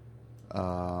character. It's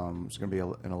going to be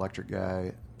an electric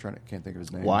guy. Can't think of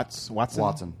his name. Watson.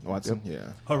 Yep.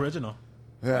 Yeah. Original.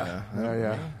 Yeah.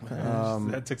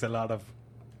 That takes a lot of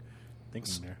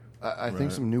thinking there. I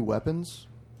think some new weapons.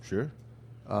 Sure.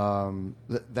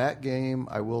 That game,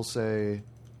 I will say,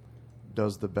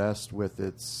 does the best with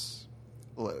its.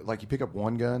 Like you pick up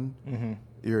one gun,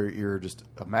 you're just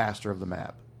a master of the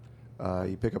map.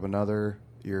 You pick up another,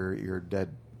 you're dead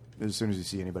as soon as you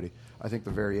see anybody. I think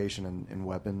the variation in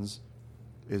weapons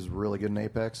is really good in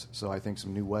Apex. So I think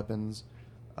some new weapons.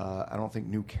 I don't think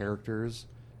new characters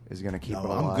is going to keep it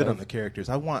alive. I'm good on the characters.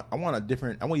 I want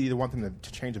either want them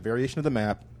to change a variation of the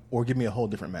map or give me a whole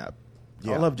different map.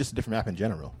 Yeah. I love just a different map in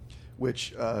general.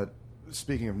 Which,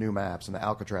 speaking of new maps, and the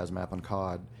Alcatraz map on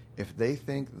COD, if they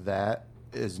think that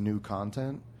is new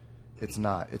content, it's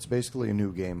not. It's basically a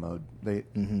new game mode.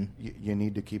 You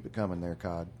need to keep it coming there,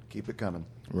 COD. Keep it coming.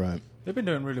 Right. They've been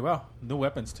doing really well. New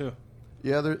weapons too.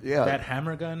 Yeah, That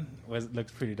hammer gun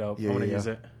looks pretty dope. I want to use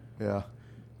it. Yeah.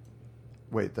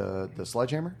 Wait, the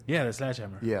sledgehammer? Yeah, the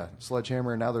sledgehammer. Yeah,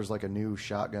 sledgehammer. Now there's like a new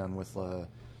shotgun with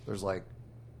there's like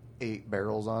 8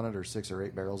 barrels on it, or 6 or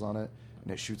 8 barrels on it,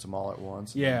 and it shoots them all at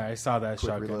once. Yeah, I saw that Quick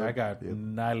shotgun. reload. I got Yep.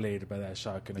 annihilated by that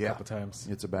shotgun a couple times.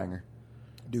 It's a banger.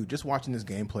 Dude, just watching this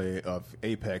gameplay of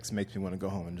Apex makes me want to go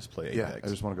home and just play Apex. Yeah, I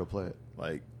just want to go play it.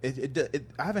 Like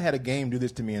I haven't had a game do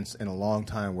this to me in a long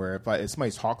time. Where if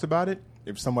somebody talks about it,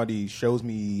 if somebody shows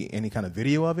me any kind of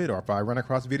video of it, or if I run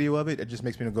across video of it, it just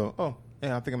makes me go, "Oh,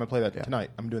 yeah, I think I'm gonna play that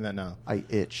tonight. I'm doing that now." I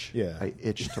itch. Yeah. I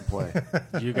itch to play.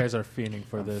 You guys are fiending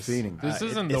for this. Fiending. This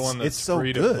isn't the it's- one that's it's so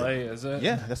free good. to play, is it?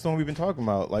 Yeah, that's the one we've been talking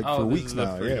about like Oh, for this weeks is the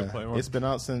now. free-to-play Yeah, one. it's been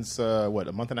out since a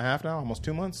month and a half now, almost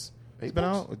 2 months. It's been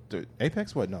Apex? out.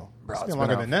 Apex? What? No, Bro, it's it's been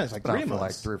longer out- than that. It's like been out 3 for months.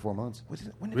 like 3 or 4 months.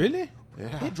 When did Really?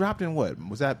 Yeah. It dropped in what?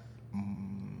 Was that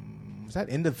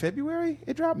end of February?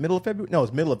 It dropped middle of February? No,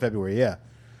 it's middle of February, yeah.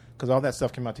 Because all that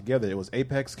stuff came out together. It was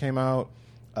Apex came out,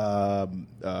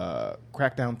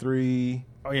 Crackdown 3.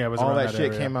 Oh yeah, it was All around that shit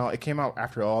area. came out. It came out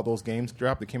after all those games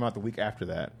dropped. It came out the week after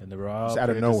that. and they were all Just out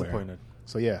of pretty nowhere. disappointed.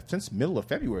 So yeah, since middle of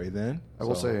February then. I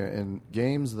will So- say, in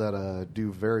games that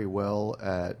do very well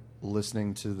at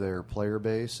listening to their player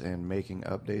base and making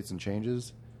updates and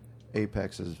changes,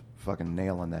 Apex is fucking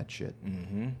nailing that shit.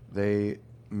 Mm-hmm. They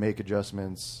make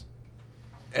adjustments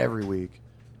every week.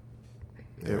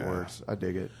 It Yeah. works. I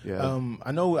dig it. Yeah.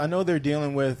 I know they're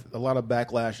dealing with a lot of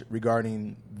backlash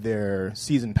regarding their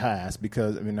season pass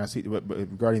because but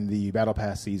regarding the battle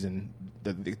pass season.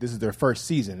 This is their first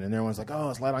season, and everyone's like, "Oh,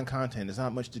 it's light on content. There's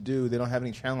not much to do. They don't have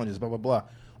any challenges." Blah blah blah.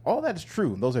 All that is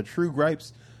true. Those are true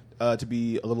gripes to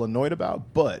be a little annoyed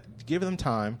about. But give them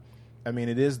time. I mean,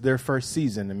 it is their first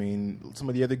season. I mean, some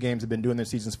of the other games have been doing their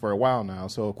seasons for a while now,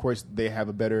 so of course they have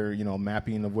a better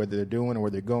mapping of what they're doing or where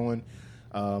they're going.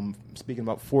 Speaking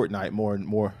about Fortnite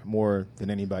more than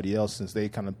anybody else, since they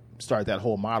kind of started that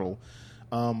whole model.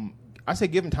 I say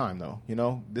give them time though.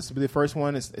 This will be the first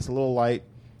one. It's a little light.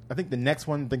 I think the next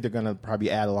one, they're going to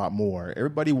probably add a lot more.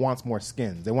 Everybody wants more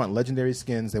skins. They want legendary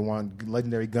skins. They want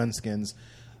legendary gun skins.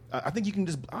 I think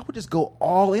I would just go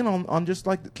all in on just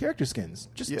like the character skins.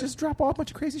 Just drop off a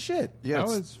bunch of crazy shit. yeah. How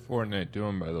it's- is Fortnite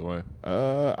doing, by the way?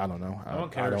 I don't know. No one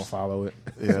I cares. don't follow it.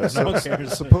 Yeah, No one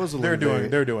cares. supposedly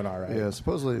They're doing all right. Yeah,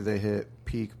 supposedly they hit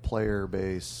peak player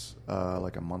base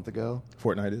like a month ago.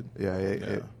 Fortnite did. Yeah,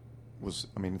 it was.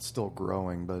 I mean, it's still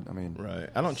growing, but I mean, Right.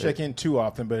 I don't check in too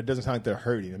often, but it doesn't sound like they're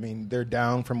hurting. I mean, they're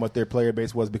down from what their player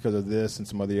base was because of this, and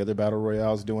some of the other battle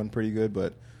royales doing pretty good,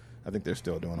 but I think they're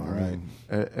still doing all I right. mean,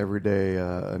 every day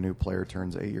a new player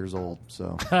turns 8 years old.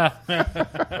 So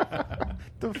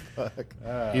The fuck?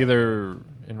 Either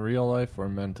in real life or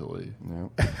mentally. you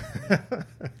know.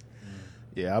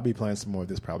 Yeah, I'll be playing some more of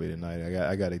this probably tonight.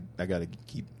 I gotta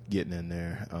keep getting in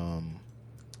there.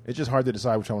 It's just hard to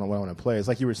decide which one I want to play. It's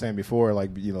like you were saying before,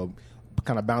 like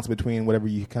kind of bounce between whatever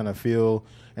you kind of feel,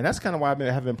 and that's kind of why I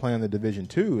haven't been playing the Division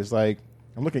 2. It's like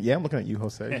I'm looking at you,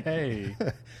 Jose. Hey.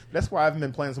 That's why I haven't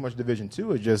been playing so much Division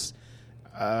 2. It's just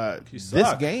this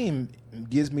suck. game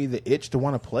gives me the itch to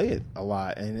want to play it a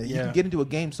lot, and you Yeah. can get into a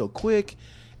game so quick.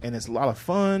 And it's a lot of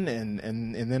fun, and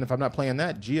then if I'm not playing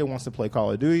that, Gia wants to play Call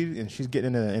of Duty, and she's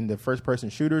getting into first person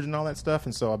shooters and all that stuff,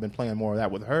 and so I've been playing more of that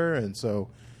with her, and so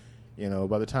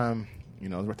by the time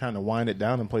we're trying to wind it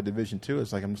down and play Division 2,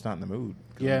 it's like I'm just not in the mood.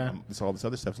 'Cause Yeah. it's all this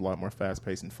other stuff's a lot more fast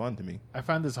paced and fun to me. I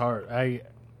find this hard.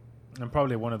 I'm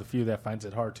probably one of the few that finds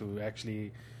it hard to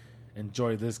actually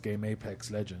enjoy this game,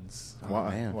 Apex Legends. Why?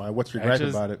 man. Why? What's your I gripe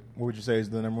just- about it? What would you say is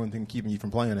the number one thing keeping you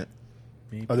from playing it,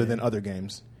 Me other than playing- other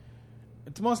games?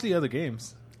 It's mostly other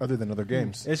games. Other than other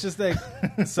games. It's just like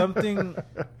something.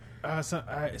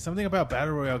 Something about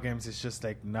battle royale games is just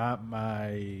like not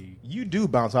my. You do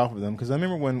bounce off of them because I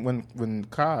remember when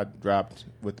COD dropped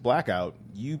with Blackout,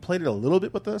 you played it a little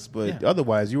bit with us, but Yeah.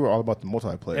 otherwise you were all about the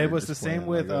multiplayer. It was the just same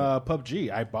playing with like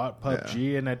PUBG. I bought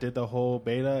PUBG and I did the whole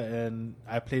beta and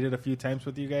I played it a few times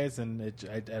with you guys and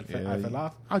I fell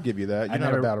off. I'll give you that. You're I not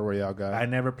never- a battle royale guy. I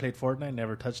never played Fortnite,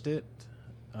 never touched it.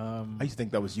 I used to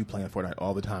think that was you playing Fortnite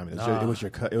all the time. It was, Nah, it was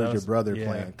your that your was- brother yeah.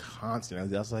 playing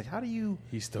constantly. I was like, how do you?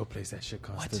 He still plays that shit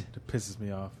constant. It pisses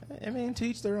me off. I mean, to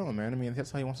each their own, man. I mean, that's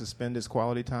how he wants to spend his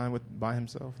quality time by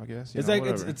himself. I guess It's know, like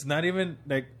whatever. it's not even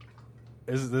like.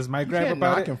 Is this my You gripe can't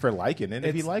about knock it? him for liking it.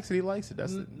 If he It's- likes it, he likes it.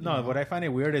 That's No, what I find it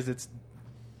weird is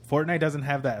Fortnite doesn't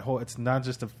have that whole. It's not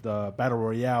just the battle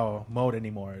royale mode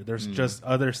anymore. There's just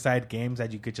other side games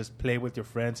that you could just play with your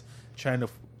friends, trying to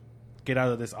get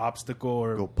out of this obstacle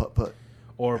or Go putt.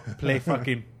 or play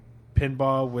fucking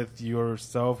pinball with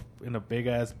yourself in a big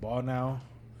ass ball now.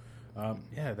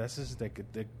 Yeah, that's just like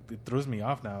it throws me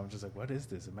off now. I'm just like, what is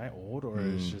this? Am I old or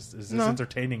is this No.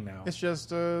 entertaining now? It's just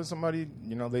somebody,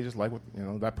 they just like what,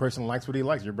 that person likes what he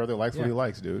likes. Your brother likes what Yeah. he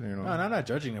likes, dude. No, and I'm not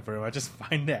judging him for it. I just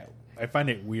find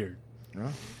it weird.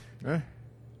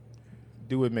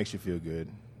 Do what makes you feel good.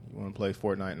 You want to play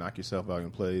Fortnite, knock yourself out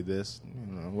and play this,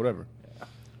 whatever.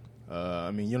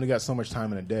 I mean, you only got so much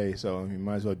time in a day, so you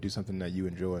might as well do something that you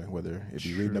enjoy, whether it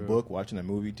be reading a True. book, watching a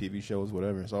movie, TV shows,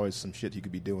 whatever. There's always some shit you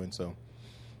could be doing. So,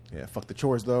 yeah, fuck the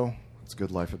chores, though. It's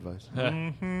good life advice.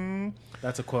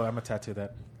 That's a quote. I'm gonna tattoo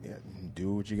that. Yeah,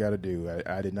 do what you got to do.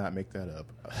 I did not make that up.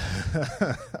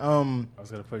 I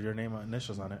was gonna put your name,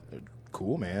 initials on it.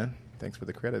 Cool, man. Thanks for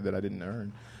the credit that I didn't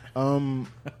earn.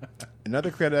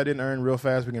 Another credit I didn't earn real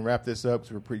fast. We can wrap this up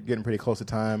because we're getting pretty close to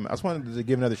time. I just wanted to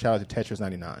give another shout out to Tetris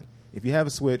 99. If you have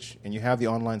a Switch and you have the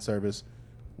online service,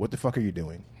 what the fuck are you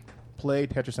doing? Play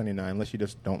Tetris 99 unless you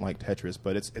just don't like Tetris.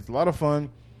 But it's a lot of fun.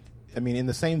 I mean, in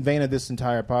the same vein of this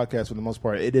entire podcast, for the most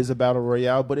part, it is a battle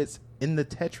royale, but it's in the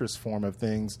Tetris form of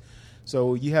things.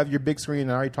 So you have your big screen.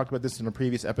 I already talked about this in a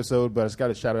previous episode, but I just got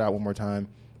to shout it out one more time.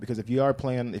 Because if you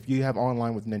have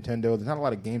online with Nintendo, there's not a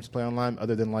lot of games to play online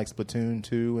other than like Splatoon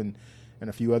 2 and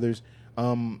a few others.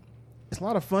 It's a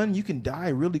lot of fun. You can die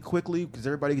really quickly because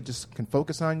everybody just can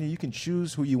focus on you. You can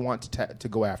choose who you want to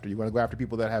go after. You want to go after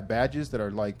people that have badges that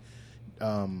are like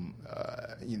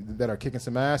that are kicking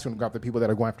some ass. You want to go after people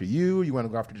that are going after you. You want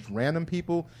to go after just random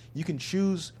people. You can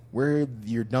choose where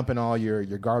you're dumping all your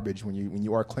garbage when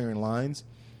you are clearing lines.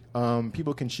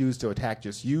 People can choose to attack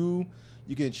just you.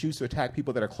 You can choose to attack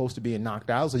people that are close to being knocked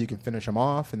out, so you can finish them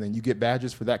off, and then you get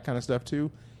badges for that kind of stuff too.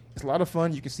 It's a lot of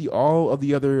fun. You can see all of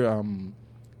the other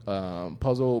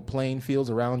puzzle playing fields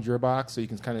around your box, so you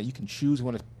can choose you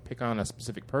want to pick on a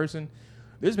specific person.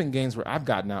 There's been games where I've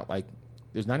gotten out like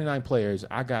there's 99 players.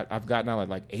 I've gotten out at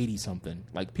like 80 something.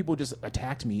 Like people just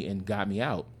attacked me and got me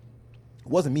out. It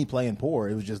wasn't me playing poor.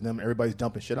 It was just them. Everybody's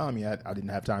dumping shit on me. I didn't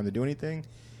have time to do anything. And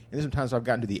there's some times I've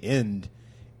gotten to the end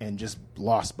and just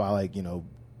lost by like,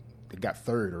 got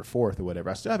third or fourth or whatever.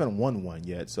 I still haven't won one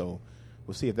yet, so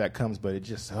we'll see if that comes. But it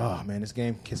just, oh man, this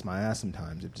game can kiss my ass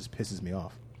sometimes. It just pisses me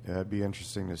off. Yeah, it'd be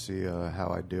interesting to see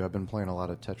how I do. I've been playing a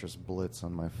lot of Tetris Blitz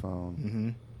on my phone. Mm-hmm.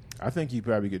 I think you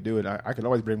probably could do it. I could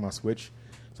always bring my Switch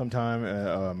sometime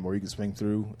where you can swing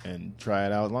through and try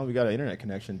it out. As long as we got an internet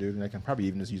connection, dude, and I can probably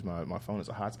even just use my phone as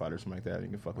a hotspot or something like that. You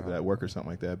can fuck with it at work or something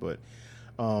like that. But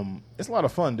it's a lot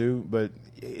of fun, dude. But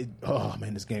oh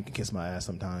man, this game can kiss my ass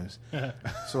sometimes.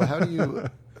 So how do you?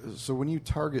 So when you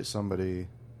target somebody,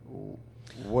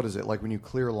 what is it like? When you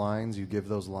clear lines, you give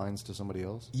those lines to somebody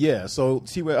else? Yeah. So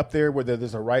see where up there where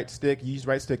there's a right stick. You use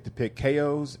right stick to pick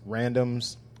KOs,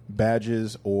 randoms,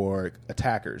 badges, or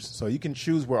attackers. So you can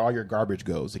choose where all your garbage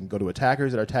goes. You can go to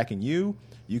attackers that are attacking you.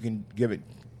 You can give it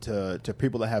to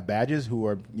people that have badges who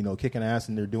are kicking ass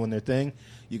and they're doing their thing.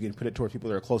 You can put it towards people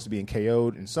that are close to being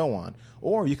KO'd and so on.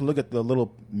 Or you can look at the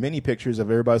little mini pictures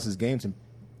of everybody else's games and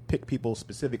pick people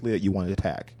specifically that you want to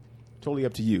attack. Totally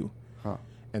up to you. Huh.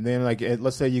 And then, like,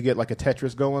 let's say you get like a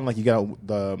Tetris going, like you got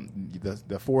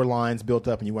the 4 lines built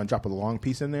up, and you want to drop a long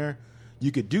piece in there.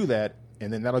 You could do that,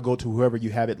 and then that'll go to whoever you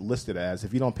have it listed as.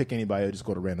 If you don't pick anybody, it'll just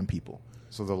go to random people.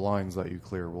 So the lines that you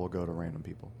clear will go to random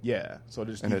people. Yeah. So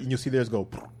there's, And you'll see theirs go,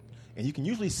 and you can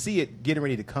usually see it getting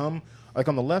ready to come. Like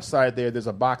on the left side there's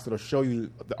a box that'll show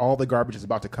you all the garbage is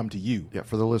about to come to you. Yeah,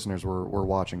 for the listeners, we're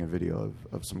watching a video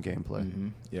of some gameplay. Mm-hmm.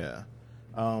 Yeah.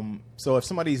 So if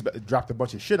somebody's dropped a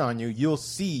bunch of shit on you, you'll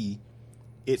see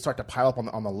it start to pile up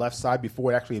on the left side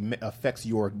before it actually affects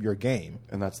your game.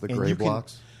 And that's the And gray you can-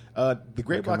 blocks? The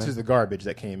gray That blocks come in? is the garbage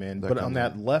that came in. That But on comes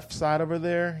that in. left side over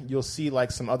there, you'll see like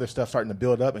some other stuff starting to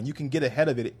build up, and you can get ahead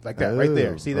of it like that right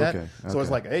there. Oh, See that? okay, So it's okay.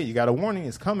 like, hey, you got a warning.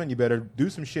 It's coming. You better do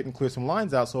some shit and clear some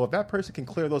lines out. So if that person can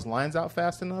clear those lines out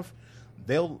fast enough,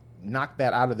 they'll knock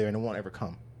that out of there, and it won't ever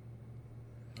come.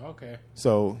 Okay.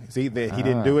 So see, he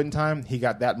didn't do it in time. He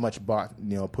got that much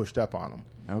pushed up on him.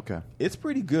 Okay. It's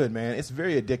pretty good, man. It's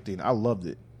very addicting. I loved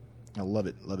it. I love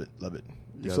it. Love it. Love it.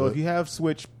 Yeah, So that- if you have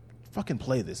Switch, fucking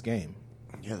play this game.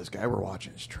 Yeah, this guy we're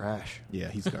watching is trash. Yeah,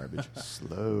 he's garbage.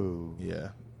 Slow.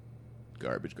 Yeah.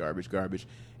 Garbage.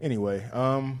 Anyway,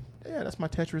 yeah, that's my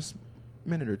Tetris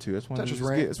minute or two. I Tetris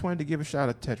rant. just wanted to give a shout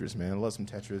out to Tetris, man. I love some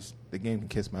Tetris. The game can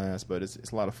kiss my ass, but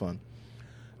it's a lot of fun.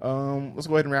 Let's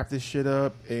go ahead and wrap this shit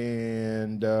up.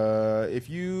 And if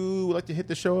you would like to hit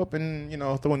the show up and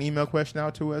throw an email question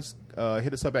out to us,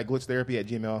 hit us up at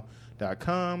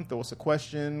glitchtherapy@gmail.com. Throw us a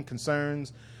question,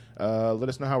 concerns. Let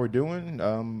us know how we're doing.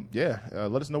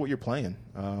 Let us know what you're playing.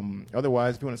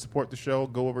 Otherwise, if you want to support the show,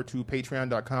 go over to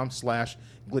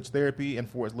patreon.com/glitchtherapy, and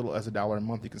for as little as $1 a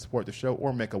month, you can support the show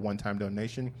or make a one-time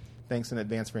donation. Thanks in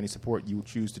advance for any support you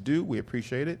choose to do. We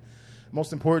appreciate it.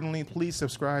 Most importantly, please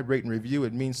subscribe, rate, and review.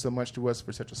 It means so much to us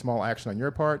for such a small action on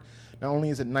your part. Not only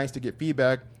is it nice to get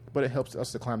feedback, but it helps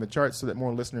us to climb the charts so that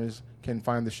more listeners can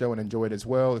find the show and enjoy it as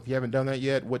well. If you haven't done that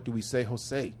yet, what do we say,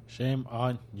 Jose? Shame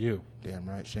on you. Damn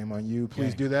right. Shame on you. Please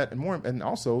Okay. do that. And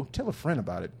also tell a friend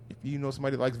about it. If you know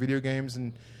somebody that likes video games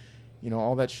and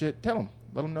all that shit. Tell them.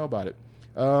 Let them know about it.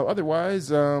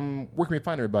 Otherwise, where can we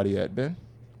find everybody at, Ben?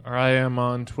 Or I am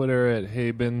on Twitter at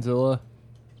HeyBenzilla.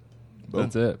 Boom.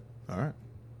 That's it. All right.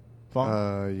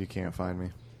 Fun. You can't find me.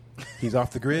 He's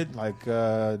off the grid like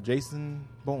Jason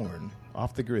Bourne.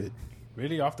 Off the grid.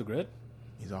 Really off the grid?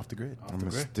 He's off the grid. Off I'm the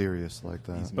grid. mysterious like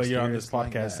that. He's But you're on this mysterious like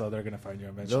podcast, that. so they're gonna find you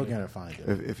eventually. They're gonna find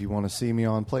it. If you want to see me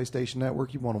on PlayStation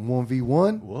Network, you want a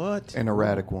 1v1? What? An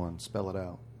erratic one. Spell it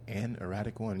out. And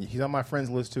erratic one. He's on my friends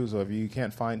list too. So if you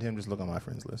can't find him, just look on my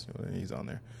friends list. He's on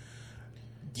there.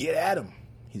 Get at him.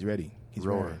 He's ready. He's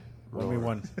Roar. ready.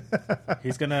 1v1.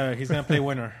 He's gonna play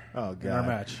winner. Oh god. In our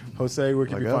match. Jose, where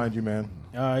can Like we up? find you, man?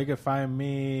 You can find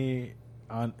me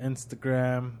on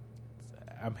Instagram.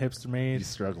 I'm hipster made. He's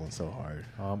struggling so hard.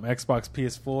 Xbox,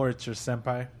 PS4. It's your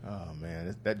senpai. Oh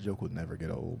man, that joke would never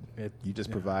get old. It- You just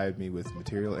yeah. provide me with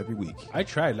material every week. I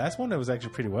tried. Last one, it was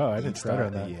actually pretty well. I didn't stutter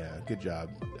on that. Yeah, good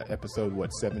job. Episode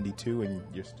 72, and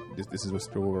this is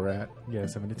where we're at. Yeah,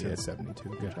 72. Yeah, 72.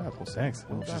 Good Yeah. job. Jose. Thanks.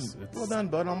 Well It's done. just- it's- Well done,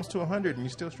 bud. Almost to 100, and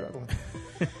you're still struggling.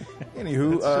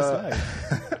 Anywho, It's just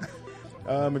life.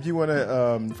 if you want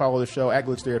to follow the show at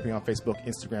Glitch Therapy on Facebook,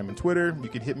 Instagram, and Twitter, you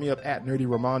can hit me up at Nerdy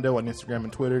Romando on Instagram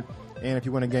and Twitter. And if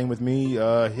you want to game with me,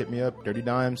 hit me up, Dirty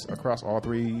Dimes, across all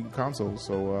 3 consoles.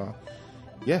 So,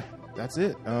 yeah, that's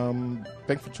it.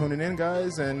 Thanks for tuning in,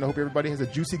 guys, and I hope everybody has a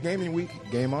juicy gaming week.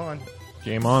 Game on.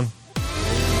 Game on.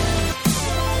 Yeah.